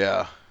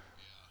 Yeah.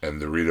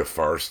 And the Rita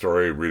Farr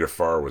story. Rita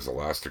Farr was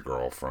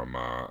Elastigirl from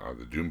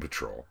the Doom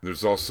Patrol.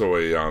 There's also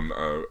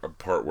a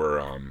part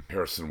where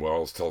Harrison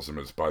Wells tells him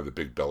it's by the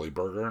Big Belly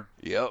Burger.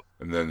 Yep.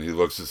 And then he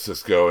looks at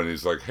Cisco and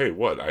he's like, "Hey,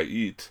 what? I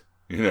eat."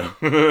 And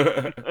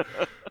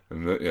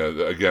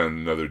again,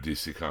 another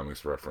DC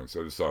Comics reference.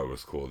 I just thought it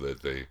was cool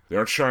that they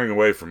aren't shying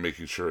away from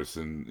making sure it's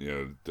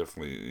in,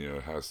 definitely,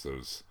 has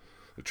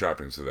the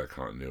trappings of that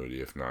continuity,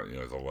 if not,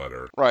 the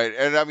letter. Right,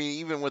 and I mean,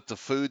 even with the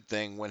food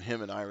thing, when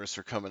him and Iris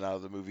are coming out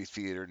of the movie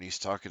theater, and he's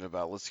talking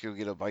about, "Let's go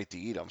get a bite to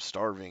eat. I'm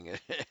starving,"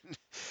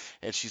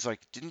 and she's like,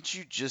 "Didn't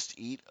you just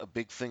eat a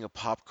big thing of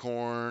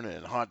popcorn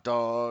and hot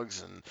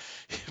dogs and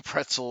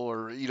pretzel,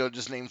 or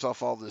just names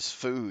off all this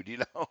food?"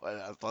 And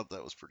I thought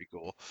that was pretty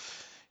cool.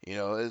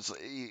 It's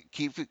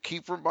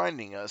keep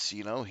reminding us.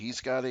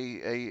 He's got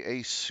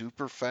a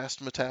super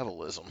fast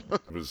metabolism.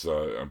 It was,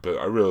 but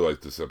I really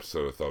liked this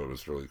episode. I thought it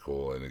was really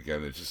cool, and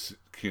again, it just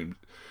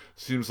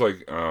seems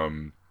like, I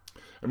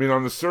mean,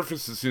 on the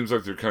surface, it seems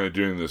like they're kind of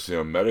doing this,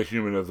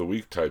 meta-human of the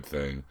week type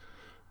thing,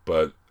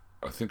 but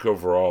I think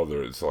overall,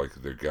 it's like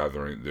they're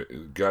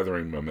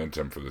gathering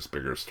momentum for this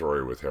bigger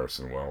story with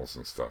Harrison Wells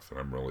and stuff,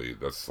 and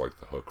that's like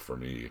the hook for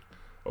me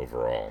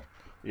overall.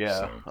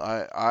 Yeah,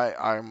 so.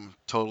 I'm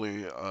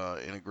totally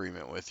in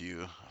agreement with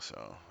you.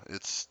 So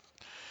it's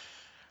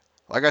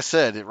like I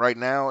said, right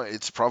now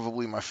it's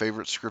probably my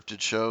favorite scripted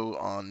show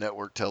on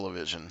network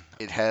television.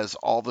 It has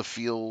all the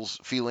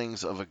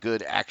feelings of a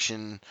good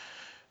action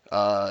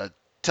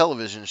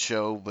television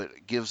show, but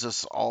it gives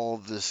us all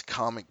this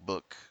comic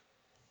book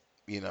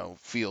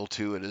feel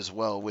to it as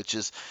well, which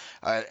is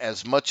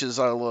as much as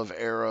I love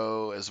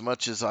Arrow, as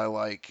much as I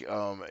like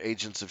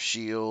Agents of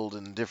S.H.I.E.L.D.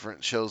 and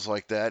different shows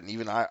like that, and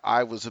even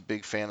I was a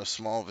big fan of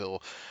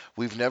Smallville,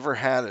 we've never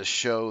had a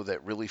show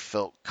that really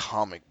felt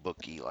comic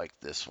booky like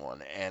this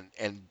one,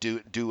 and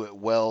do it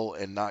well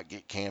and not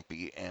get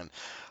campy, and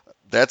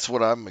that's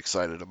what I'm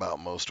excited about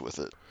most with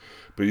it.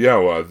 But yeah,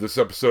 well, this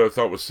episode I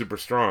thought was super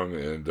strong,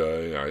 and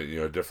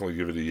I definitely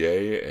give it a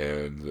yay,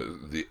 and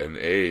an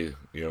A,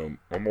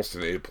 almost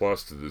an A+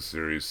 to this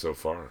series so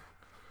far.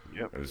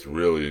 Yep. I just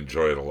really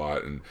enjoy it a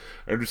lot, and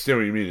I understand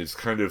what you mean. It's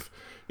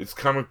it's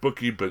comic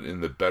booky, but in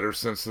the better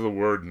sense of the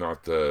word,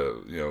 not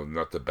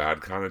the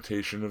bad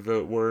connotation of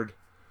the word.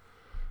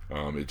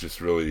 It just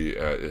really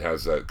it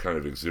has that kind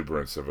of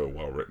exuberance of a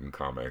well-written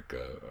comic,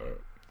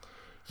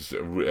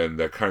 and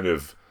that kind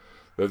of.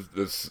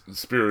 The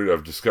spirit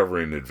of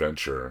discovery and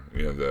adventure,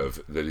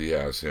 that he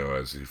has,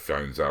 as he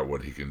finds out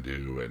what he can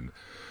do, and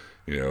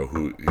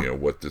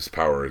what this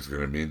power is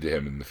going to mean to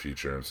him in the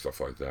future and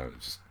stuff like that.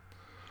 It's just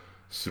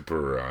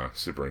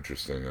super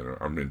interesting, and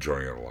I'm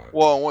enjoying it a lot.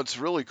 Well, what's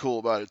really cool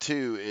about it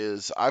too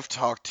is I've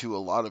talked to a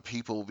lot of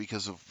people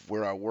because of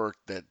where I work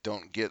that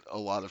don't get a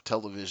lot of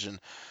television.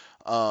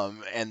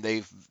 And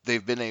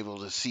they've been able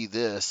to see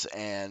this,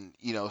 and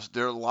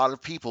there are a lot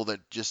of people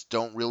that just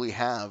don't really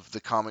have the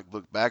comic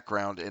book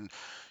background, and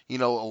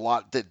a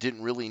lot that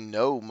didn't really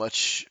know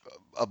much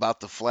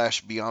about the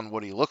Flash beyond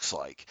what he looks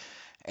like,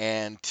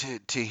 and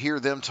to hear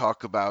them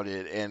talk about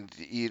it, and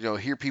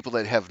hear people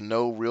that have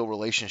no real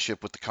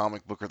relationship with the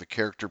comic book or the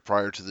character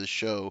prior to this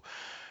show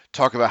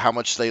talk about how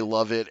much they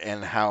love it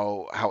and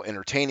how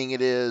entertaining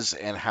it is,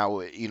 and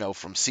how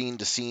from scene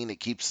to scene it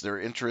keeps their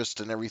interest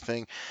and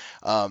everything.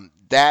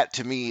 That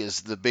to me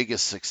is the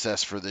biggest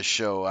success for this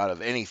show out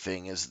of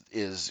anything,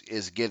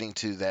 is getting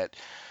to that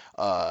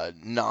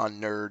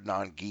non-nerd,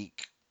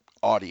 non-geek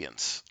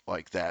audience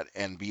like that,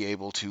 and be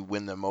able to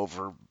win them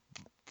over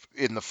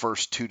in the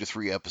first 2 to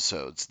 3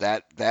 episodes.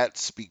 That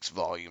speaks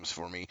volumes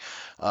for me.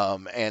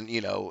 And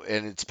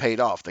it's paid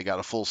off. They got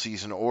a full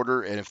season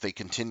order, and if they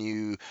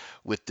continue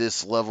with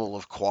this level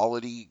of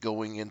quality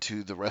going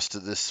into the rest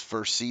of this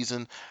first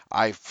season,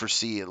 I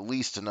foresee at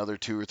least another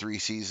 2 or 3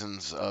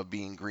 seasons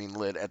being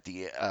greenlit at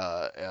the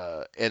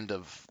end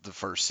of the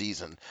first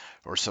season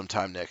or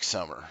sometime next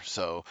summer.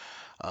 So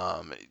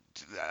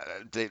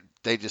they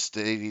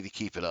need to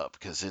keep it up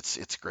because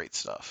it's great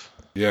stuff.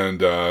 Yeah,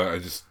 and I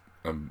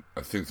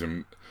think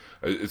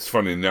it's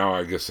funny now.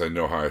 I guess I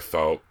know how I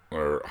felt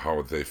or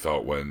how they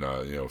felt when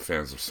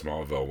fans of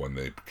Smallville when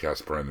they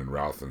cast Brandon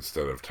Routh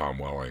instead of Tom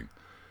Welling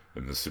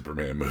in the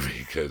Superman movie,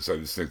 because I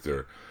just think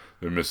they're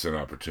missing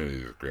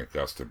opportunities with Grant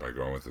Gustin by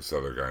going with this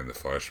other guy in the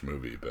Flash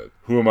movie. But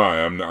who am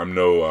I? I'm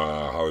no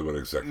Hollywood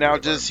executive. Now,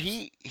 does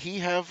he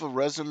have a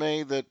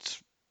resume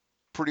that's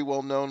pretty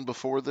well known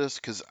before this?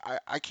 Because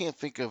I can't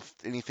think of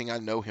anything I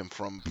know him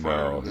from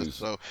prior to this.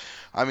 So,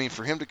 I mean,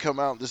 for him to come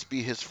out and this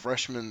be his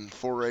freshman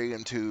foray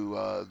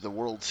into the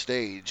world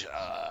stage.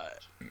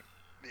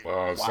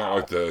 Well, it's not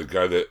like the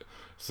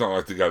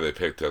guy they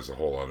picked has a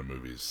whole lot of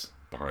movies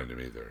behind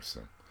him either. So,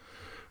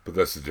 but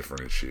that's a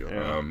different issue.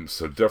 Yeah.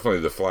 So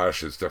definitely the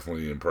Flash is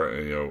definitely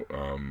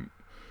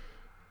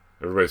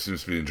everybody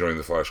seems to be enjoying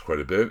the Flash quite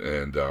a bit,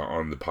 and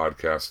on the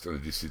podcast, the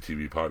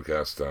DCTV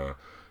podcast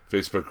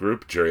Facebook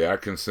group, Jerry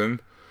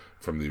Atkinson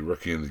from the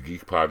Rookie and the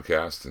Geek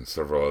podcast and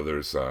several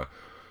others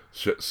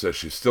says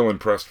she's still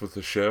impressed with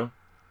the show.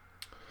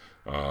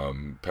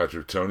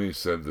 Patrick Toney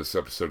said this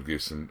episode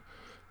gave some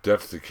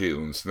depth to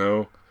Caitlin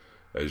Snow.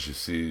 As you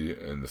see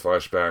in the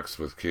flashbacks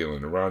with Caitlin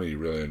and Ronnie, you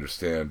really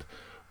understand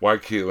why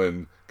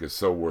Caitlin gets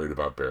so worried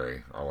about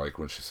Barry. I like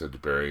when she said to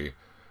Barry,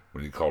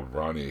 when he called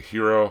Ronnie a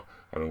hero,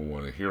 I don't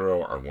want a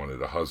hero, I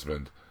wanted a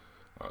husband.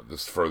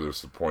 This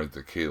furthers the point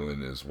that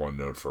Caitlin is one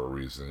note for a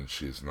reason, and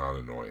she is not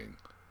annoying.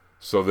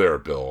 So there,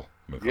 Bill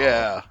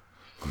McCall.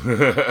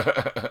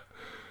 Yeah.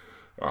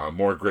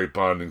 More great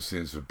bonding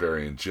scenes with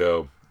Barry and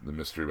Joe. The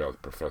mystery about the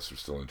professor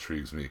still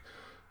intrigues me.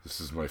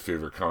 This is my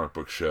favorite comic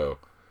book show.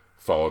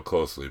 Followed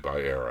closely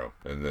by Arrow.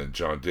 And then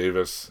John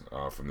Davis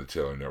from the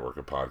Taylor Network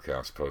of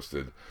Podcasts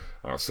posted,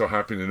 so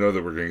happy to know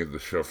that we're going to get the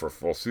show for a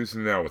full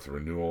season now with a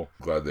renewal.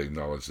 Glad they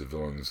acknowledged the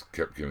villains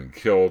kept getting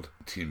killed.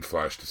 Team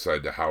Flash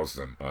decided to house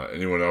them.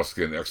 Anyone else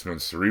get an X-Men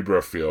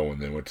Cerebro feel when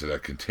they went to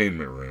that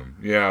containment room?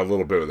 Yeah, a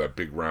little bit of that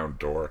big round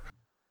door.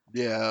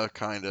 Yeah,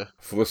 kind of.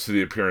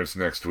 Felicity appearance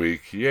next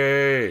week.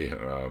 Yay!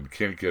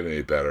 Can't get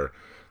any better.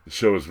 The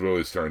show is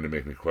really starting to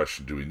make me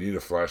question, do we need a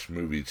Flash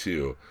movie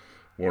too?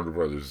 Warner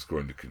Brothers is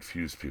going to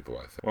confuse people,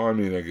 I think. Well, I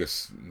mean, I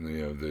guess,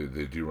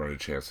 they do run a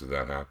chance of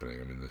that happening.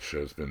 I mean, the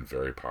show's been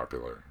very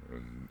popular,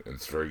 and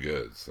it's very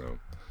good, so.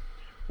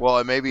 Well,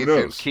 and maybe if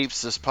it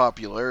keeps this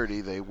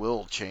popularity, they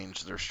will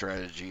change their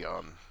strategy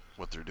on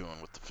what they're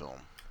doing with the film.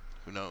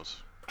 Who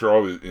knows? After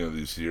all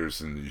these years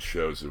and these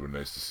shows, it would be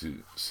nice to see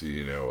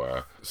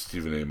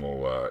Stephen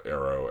Amell,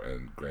 Arrow,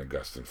 and Grant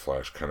Gustin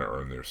Flash kind of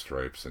earn their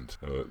stripes, and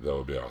that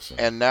would be awesome.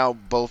 And now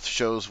both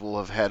shows will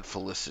have had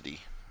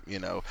Felicity.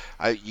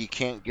 You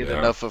can't get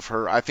enough of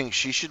her. I think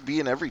she should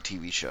be in every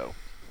TV show.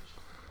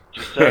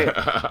 Just say it.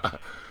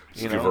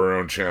 Give her her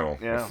own channel.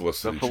 Yeah,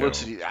 Felicity the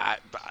Felicity.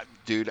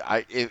 Dude,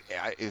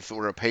 if it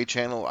were a pay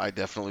channel, I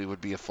definitely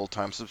would be a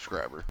full-time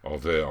subscriber. All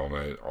day, all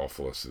night, all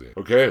Felicity.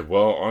 Okay,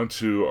 well, on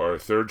to our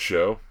third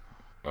show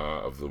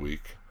of the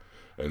week.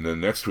 And then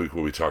next week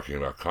we'll be talking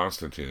about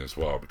Constantine as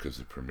well, because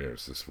it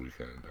premieres this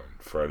weekend on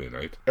Friday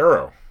night.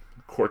 Arrow.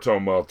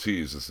 Corto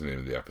Maltese is the name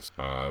of the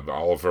episode.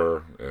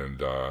 Oliver and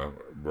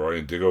Roy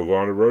and Diggle go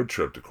on a road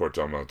trip to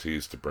Corto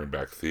Maltese to bring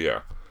back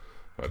Thea,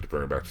 to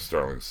bring her back to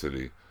Starling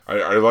City.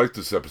 I liked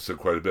this episode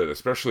quite a bit,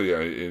 especially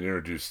it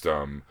introduced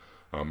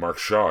Mark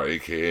Shaw,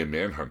 a.k.a.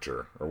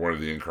 Manhunter, or one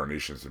of the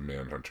incarnations of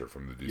Manhunter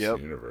from the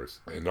DC Universe.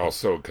 And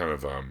also kind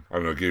of,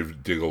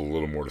 gave Diggle a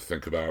little more to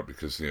think about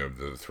because,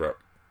 the threat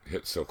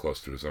hit so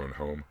close to his own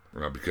home.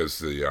 Because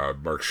the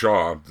Mark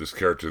Shaw, this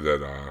character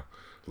that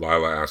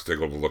Lila asked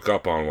Diggle to look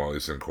up on while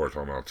he's in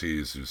Corto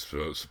Maltese, who's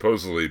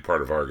supposedly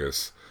part of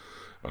Argus,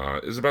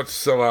 is about to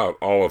sell out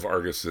all of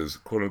Argus's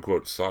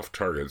quote-unquote soft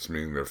targets,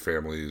 meaning their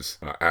families'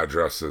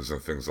 addresses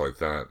and things like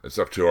that. It's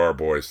up to our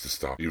boys to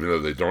stop, even though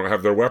they don't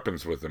have their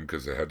weapons with them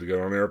because they had to get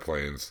on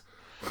airplanes.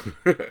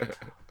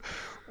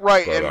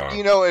 Right, but,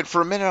 and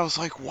for a minute I was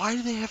like, why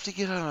do they have to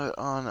get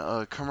on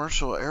a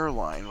commercial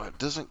airline?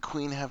 Doesn't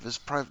Queen have his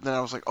private? Then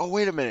I was like, oh,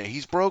 wait a minute,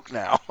 he's broke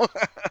now.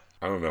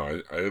 I don't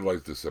know. I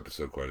liked this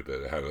episode quite a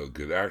bit. It had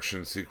good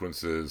action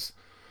sequences,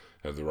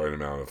 had the right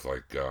amount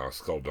of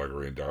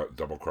skullduggery and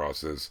double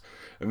crosses,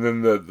 and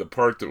then the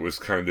part that was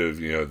kind of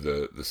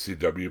the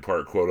CW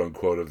part, quote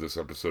unquote, of this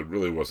episode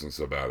really wasn't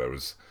so bad. It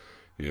was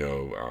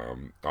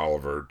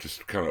Oliver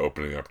just kind of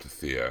opening up to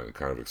Thea and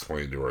kind of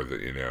explaining to her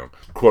that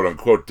quote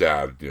unquote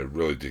dad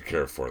really did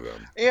care for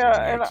them.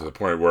 Yeah, to the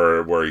point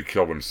where he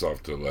killed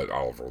himself to let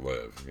Oliver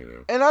live.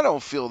 And I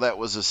don't feel that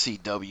was a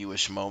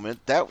CW-ish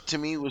moment. That to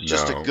me was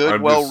just a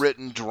good,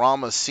 well-written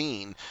drama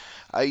scene.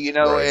 Right.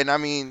 And I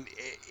mean,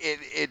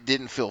 it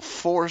didn't feel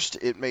forced.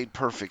 It made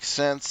perfect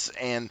sense,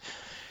 and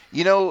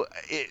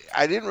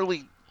I didn't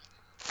really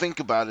think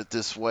about it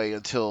this way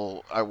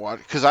until I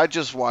watched, because I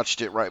just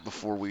watched it right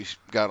before we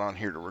got on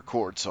here to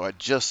record, so I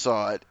just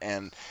saw it,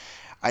 and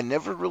I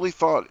never really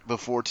thought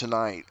before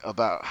tonight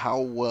about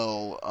how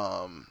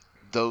well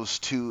those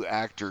two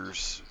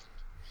actors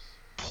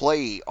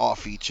play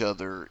off each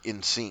other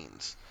in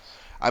scenes.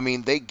 I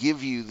mean, they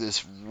give you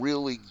this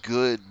really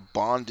good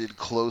bonded,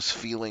 close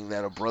feeling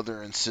that a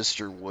brother and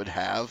sister would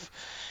have,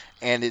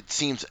 and it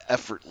seems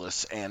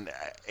effortless. And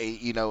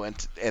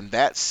and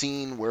that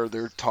scene where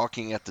they're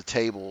talking at the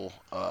table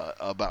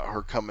about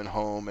her coming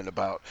home and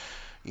about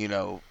you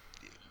know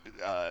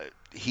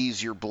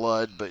he's your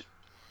blood, but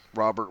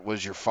Robert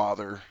was your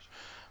father.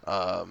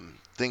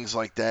 Things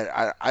like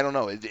that. I don't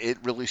know. It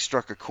really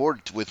struck a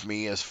chord with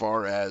me as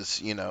far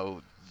as,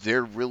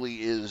 there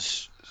really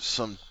is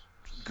some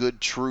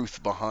good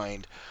truth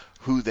behind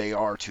who they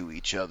are to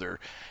each other.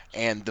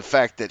 And the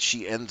fact that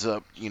she ends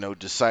up,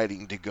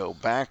 deciding to go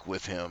back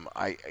with him,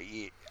 I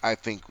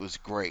think was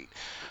great.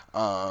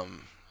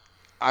 Um,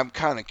 I'm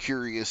kind of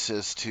curious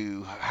as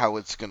to how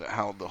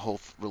the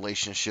whole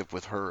relationship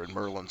with her and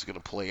Merlin's gonna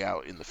play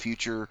out in the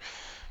future.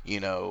 You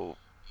know,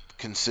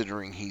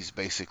 considering he's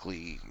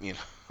basically,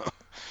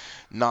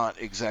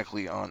 not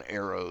exactly on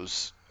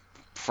Arrow's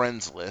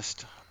friends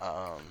list.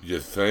 You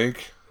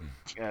think?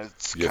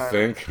 It's You kind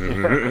of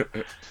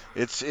think?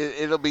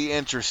 it'll be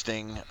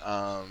interesting,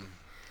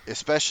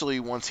 especially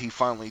once he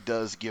finally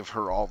does give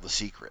her all the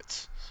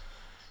secrets.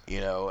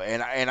 Now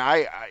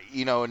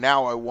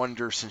I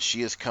wonder, since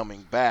she is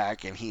coming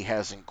back and he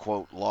hasn't,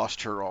 quote,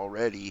 lost her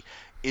already,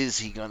 is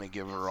he going to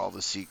give her all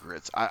the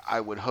secrets? I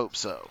would hope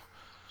so.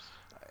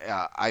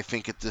 I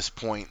think at this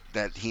point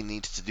that he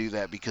needs to do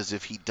that, because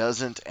if he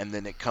doesn't and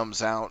then it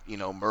comes out,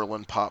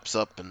 Merlin pops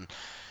up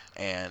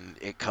and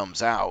it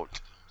comes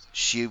out,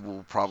 she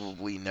will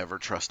probably never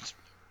trust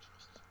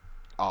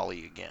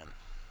Ollie again.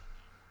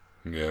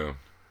 Yeah.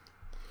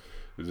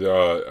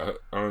 I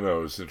don't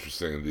know. It's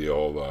interesting, the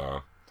old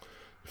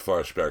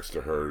flashbacks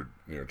to her,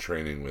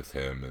 training with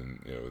him,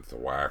 and with the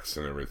wax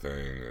and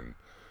everything, and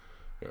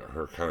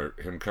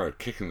him kind of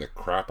kicking the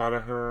crap out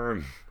of her,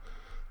 and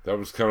that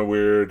was kind of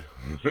weird.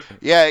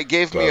 Yeah, it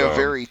gave me But a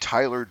very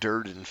Tyler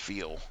Durden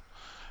feel.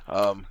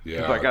 'Cause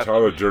yeah, I got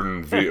Tyler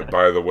Durden,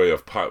 by the way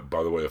of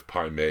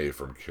Pai Mei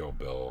from Kill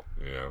Bill.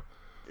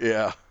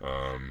 yeah.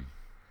 Um,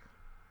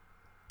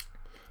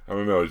 I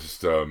don't know. It's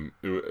just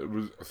it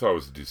was. I thought it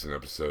was a decent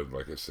episode,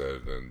 like I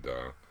said, and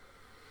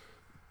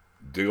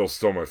Diggle's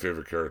still my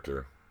favorite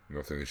character.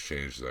 Nothing has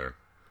changed there.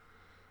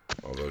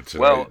 Although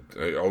tonight,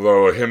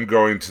 although him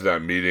going to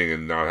that meeting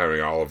and not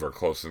having Oliver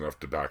close enough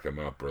to back him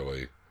up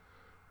really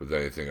with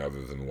anything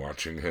other than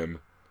watching him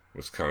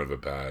was kind of a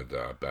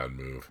bad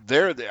move.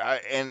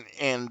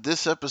 And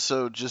this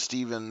episode just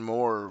even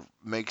more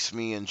makes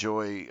me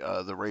enjoy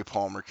the Ray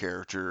Palmer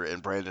character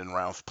and Brandon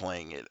Routh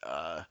playing it.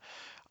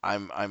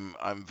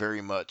 I'm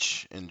very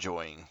much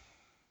enjoying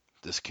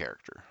this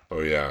character.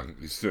 Oh yeah,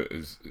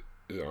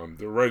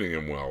 they're writing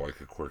him well, like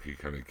a quirky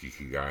kind of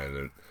geeky guy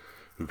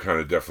who kind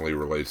of definitely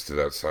relates to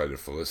that side of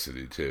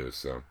Felicity too.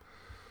 So,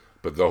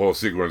 but the whole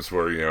sequence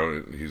where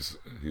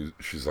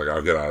she's like,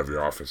 "I'll get out of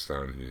your office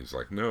now," and he's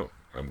like, "No,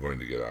 I'm going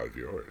to get out of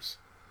yours."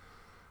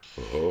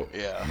 Oh.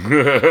 Yeah.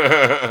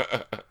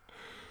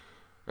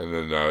 And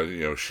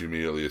then she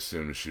immediately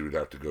assumed she would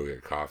have to go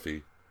get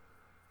coffee.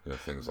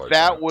 Things like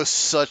That that. was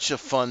such a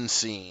fun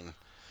scene.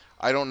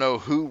 I don't know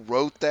who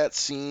wrote that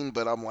scene,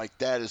 but I'm like,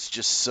 that is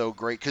just so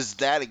great, because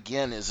that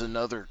again is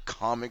another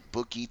comic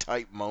booky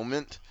type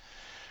moment,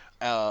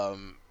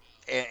 and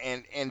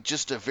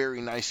just a very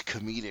nice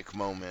comedic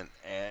moment,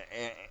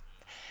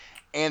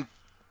 and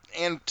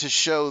and to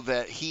show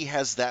that he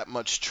has that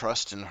much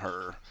trust in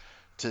her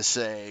to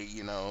say,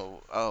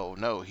 oh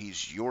no,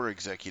 he's your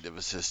executive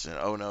assistant.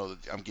 Oh no,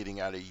 I'm getting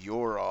out of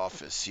your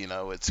office.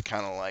 It's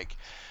kind of like,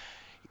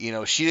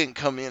 she didn't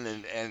come in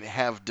and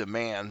have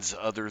demands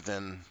other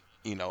than,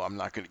 I'm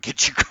not going to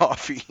get you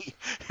coffee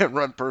and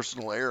run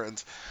personal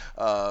errands.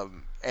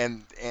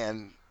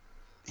 And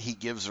he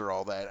gives her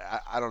all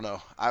that. I don't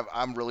know.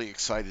 I'm really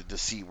excited to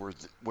see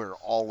where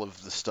all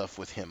of the stuff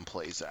with him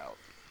plays out.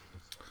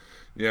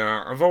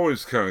 Yeah, I've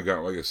always kind of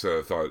got, like I said,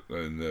 I thought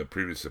in the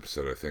previous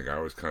episode, I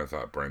always kind of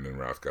thought Brandon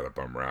Routh got a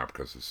bum rap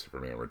because of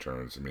Superman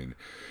Returns. I mean,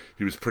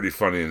 he was pretty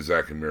funny in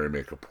Zack and Miri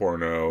Make a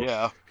Porno.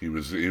 Yeah. He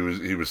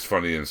was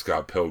funny in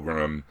Scott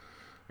Pilgrim.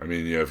 I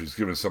mean, if he's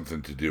given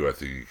something to do, I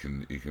think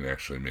he can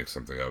actually make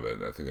something of it.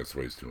 And I think that's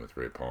what he's doing with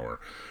Ray Palmer.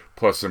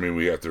 Plus, I mean,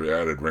 we got the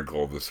added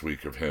wrinkle this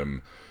week of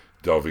him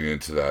delving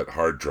into that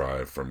hard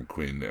drive from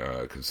Queen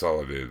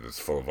Consolidated that's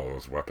full of all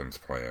those weapons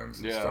plans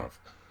and stuff.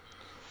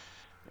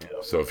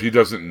 So if he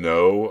doesn't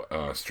know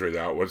straight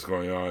out what's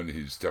going on,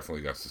 he's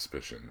definitely got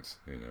suspicions,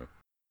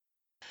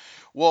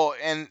 Well,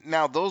 and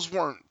now those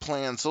weren't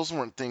plans. Those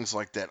weren't things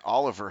like that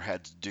Oliver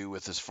had to do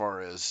with as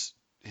far as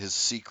his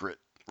secret,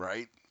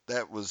 right?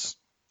 That was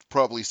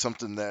probably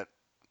something that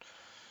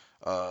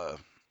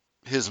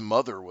his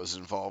mother was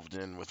involved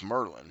in with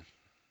Merlin,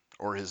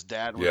 or his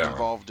dad was Yeah.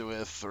 involved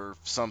with, or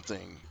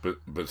something.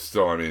 But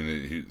still, I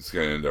mean, he's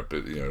going to end up,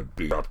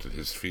 being dropped at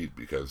his feet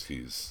because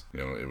he's,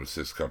 it was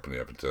his company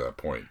up until that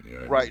point. You know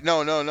what I Right.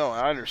 mean? No.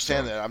 I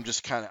understand So- that. I'm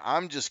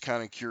just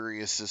kind of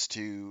curious as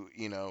to,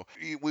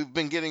 we've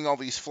been getting all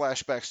these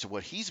flashbacks to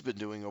what he's been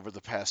doing over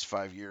the past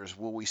 5 years.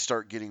 Will we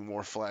start getting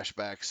more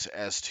flashbacks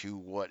as to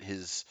what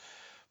his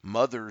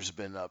mother's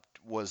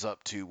was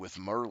up to with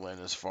Merlin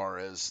as far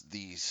as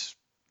these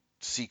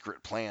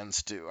secret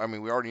plans to? I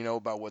mean, we already know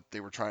about what they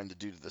were trying to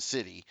do to the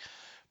city,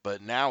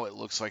 but now it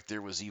looks like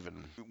there was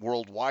even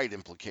worldwide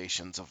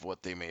implications of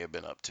what they may have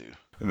been up to.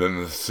 And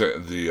then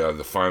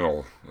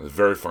the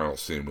very final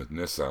scene with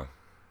Nyssa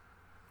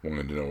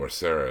wanting to know where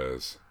Sarah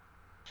is,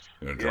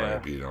 drawing a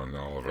bead on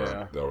Oliver.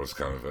 Yeah. That was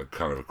kind of a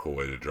cool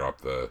way to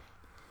drop that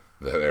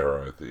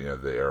arrow at the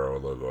the arrow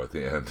logo at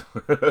the end.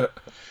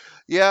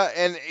 Yeah,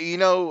 and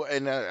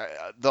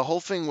the whole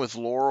thing with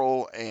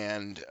Laurel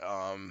and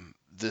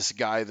this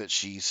guy that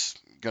she's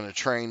going to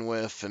train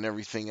with and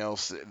everything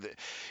else,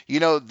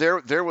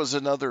 there was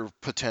another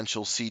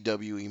potential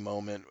CWE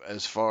moment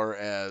as far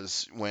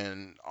as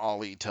when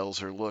Ollie tells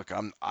her, "Look,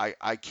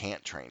 I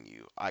can't train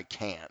you. I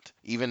can't.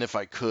 Even if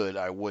I could,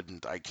 I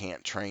wouldn't. I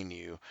can't train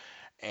you."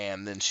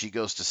 And then she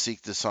goes to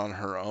seek this on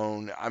her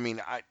own. I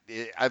mean,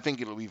 I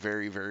think it'll be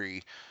very,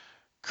 very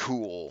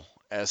cool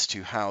as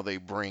to how they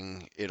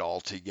bring it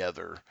all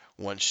together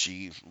once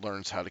she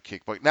learns how to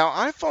kickbox. Now,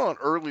 I thought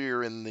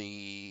earlier in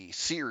the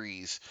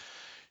series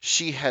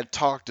she had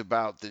talked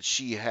about that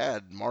she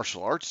had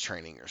martial arts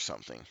training or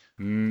something.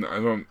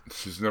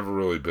 She's never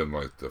really been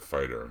like the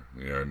fighter.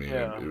 You know what I mean?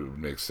 Yeah. It would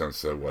make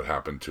sense that what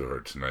happened to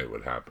her tonight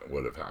would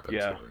have happened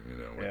Yeah. to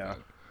her. With Yeah.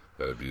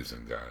 that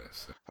abusing guy.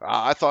 So.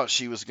 I thought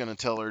she was going to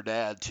tell her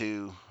dad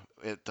too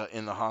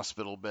in the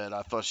hospital bed.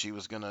 I thought she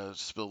was going to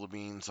spill the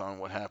beans on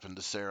what happened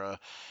to Sarah.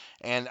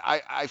 And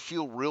I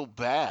feel real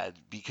bad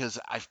because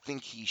I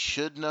think he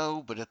should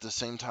know, but at the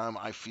same time,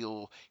 I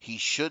feel he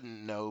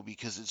shouldn't know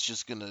because it's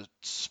just going to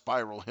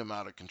spiral him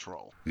out of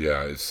control.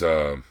 Yeah, it's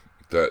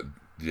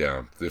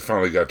they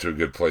finally got to a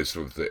good place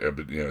with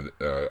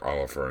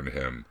Oliver and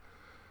him.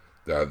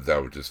 That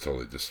would just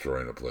totally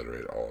destroy and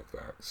obliterate all of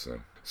that.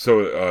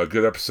 So a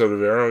good episode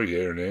of Arrow,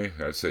 yay or nay?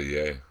 I'd say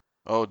yay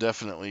Oh,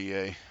 definitely,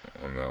 yay.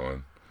 on that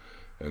one.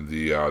 And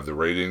the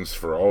ratings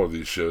for all of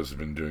these shows have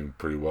been doing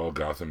pretty well.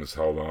 Gotham has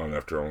held on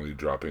after only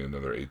dropping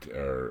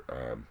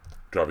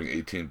dropping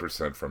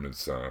 18% from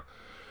its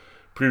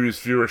previous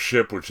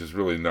viewership, which is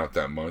really not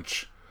that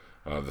much.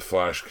 The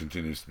Flash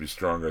continues to be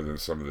stronger than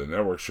some of the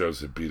network shows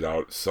that beat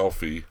out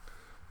Selfie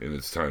in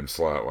its time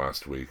slot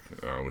last week,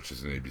 which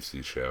is an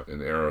ABC show.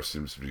 And Arrow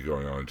seems to be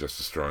going on just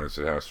as strong as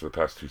it has for the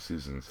past 2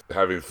 seasons.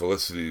 Having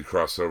Felicity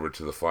cross over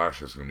to The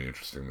Flash is going to be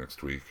interesting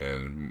next week,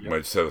 and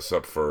might set us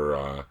up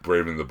for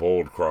Brave and the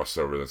Bold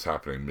crossover that's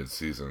happening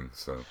mid-season.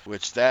 So,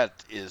 Which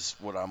that is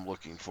what I'm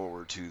looking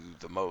forward to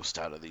the most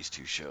out of these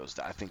two shows.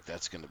 I think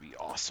that's going to be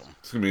awesome.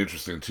 it's going to be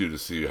interesting, too, to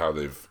see how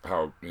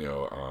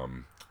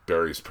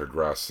Barry's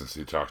progressed since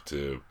he talked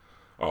to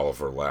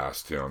Oliver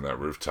last, on that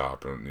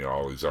rooftop, and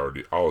all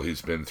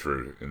he's been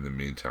through in the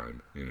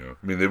meantime. I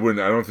mean, they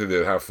wouldn't. I don't think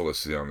they'd have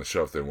Felicity on the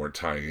show if they weren't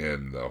tying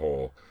in the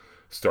whole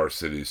Star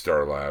City,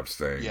 Star Labs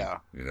thing. Yeah.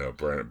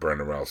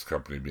 Brandon Routh's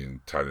company being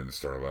tied into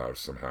Star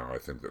Labs somehow. I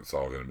think that's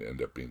all going to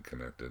end up being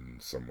connected in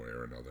some way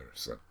or another.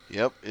 So.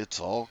 Yep, it's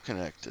all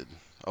connected.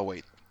 Oh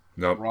wait,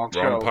 Nope, wrong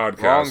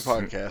podcast. Wrong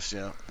podcast.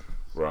 Yeah.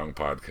 Wrong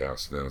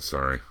podcast. No,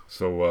 sorry.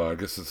 So I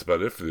guess that's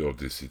about it for the old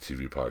DC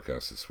TV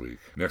podcast this week.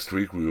 Next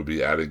week we will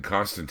be adding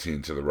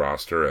Constantine to the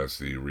roster as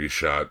the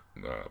reshot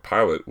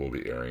pilot will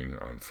be airing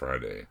on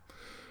Friday.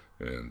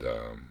 And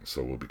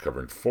so we'll be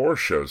covering 4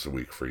 shows a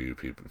week for you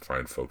people,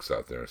 fine folks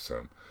out there.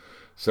 So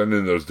send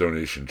in those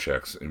donation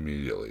checks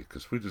immediately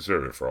because we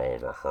deserve it for all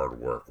of our hard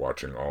work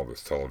watching all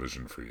this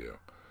television for you.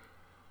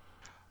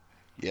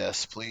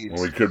 Yes, please.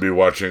 Well, we could be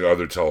watching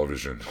other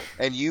television.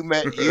 And you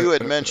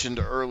had mentioned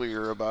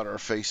earlier about our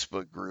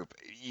Facebook group.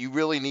 You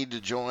really need to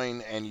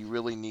join, and you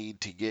really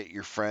need to get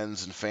your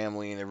friends and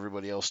family and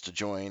everybody else to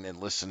join and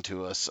listen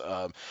to us.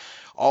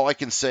 All I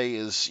can say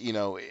is,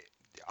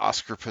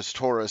 Oscar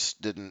Pistorius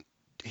didn't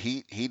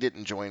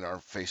join our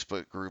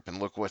Facebook group, and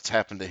look what's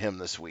happened to him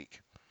this week.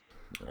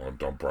 Oh,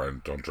 don't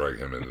drag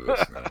him into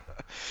this now.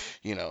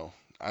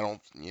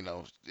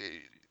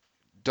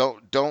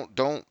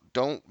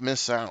 Don't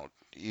miss out.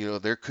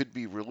 There could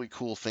be really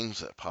cool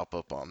things that pop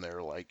up on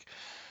there, like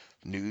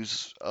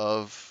news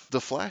of The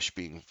Flash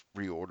being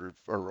reordered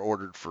or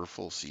ordered for a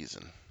full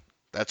season.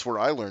 That's where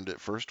I learned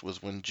it first,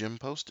 was when Jim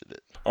posted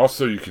it.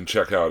 Also, you can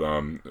check out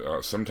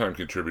sometime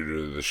contributor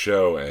to the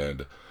show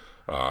and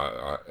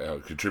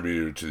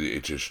contributor to the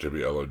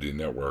HHW LOD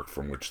network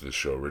from which the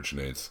show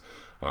originates,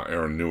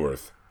 Aaron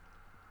Neuwirth,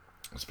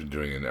 has been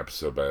doing an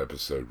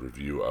episode-by-episode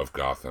review of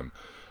Gotham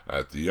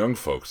at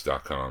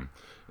theyoungfolks.com.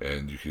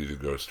 And you can either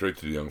go straight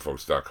to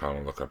theyoungfolks.com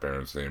and look up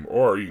Aaron's name,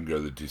 or you can go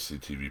to the DC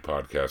TV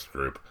podcast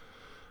group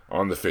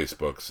on the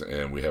Facebooks,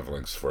 and we have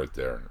links for it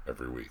there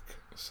every week.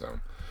 So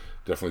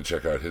definitely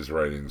check out his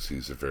writings.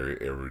 He's a very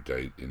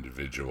erudite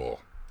individual.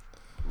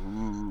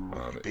 Ooh,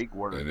 big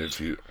words. And if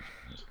you,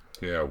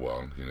 yeah,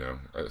 well,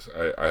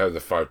 I have the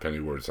 5 penny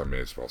words. I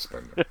may as well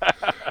spend them.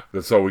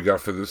 That's all we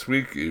got for this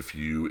week. If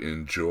you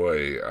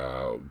enjoy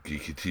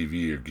geeky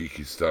TV or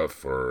geeky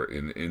stuff, or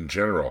in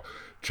general,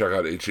 check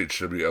out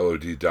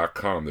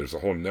hhwlod.com. There's a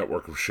whole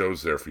network of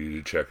shows there for you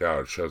to check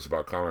out. Shows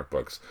about comic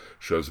books,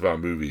 shows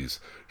about movies,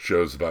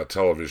 shows about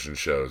television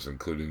shows,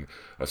 including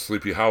a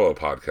Sleepy Hollow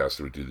podcast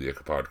that we do, the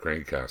Ichabod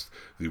Cranecast,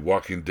 the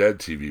Walking Dead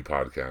TV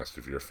podcast,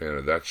 if you're a fan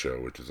of that show,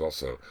 which is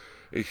also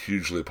a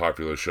hugely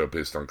popular show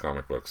based on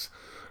comic books.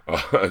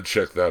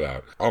 Check that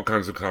out. All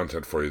kinds of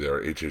content for you there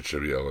at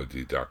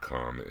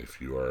hhwlod.com. If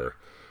you are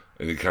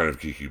any kind of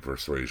geeky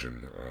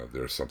persuasion,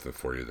 there's something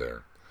for you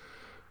there.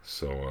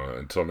 So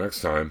until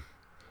next time,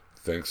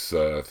 thanks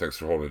for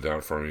holding it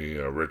down for me,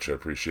 Rich. I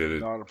appreciate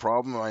it. Not a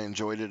problem. I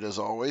enjoyed it as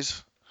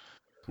always.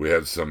 We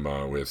had some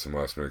last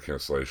minute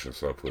cancellations,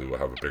 so hopefully we'll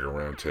have a bigger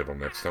round table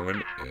next time,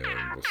 and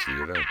we'll see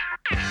you then.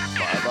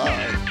 Bye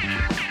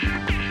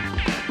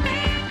bye.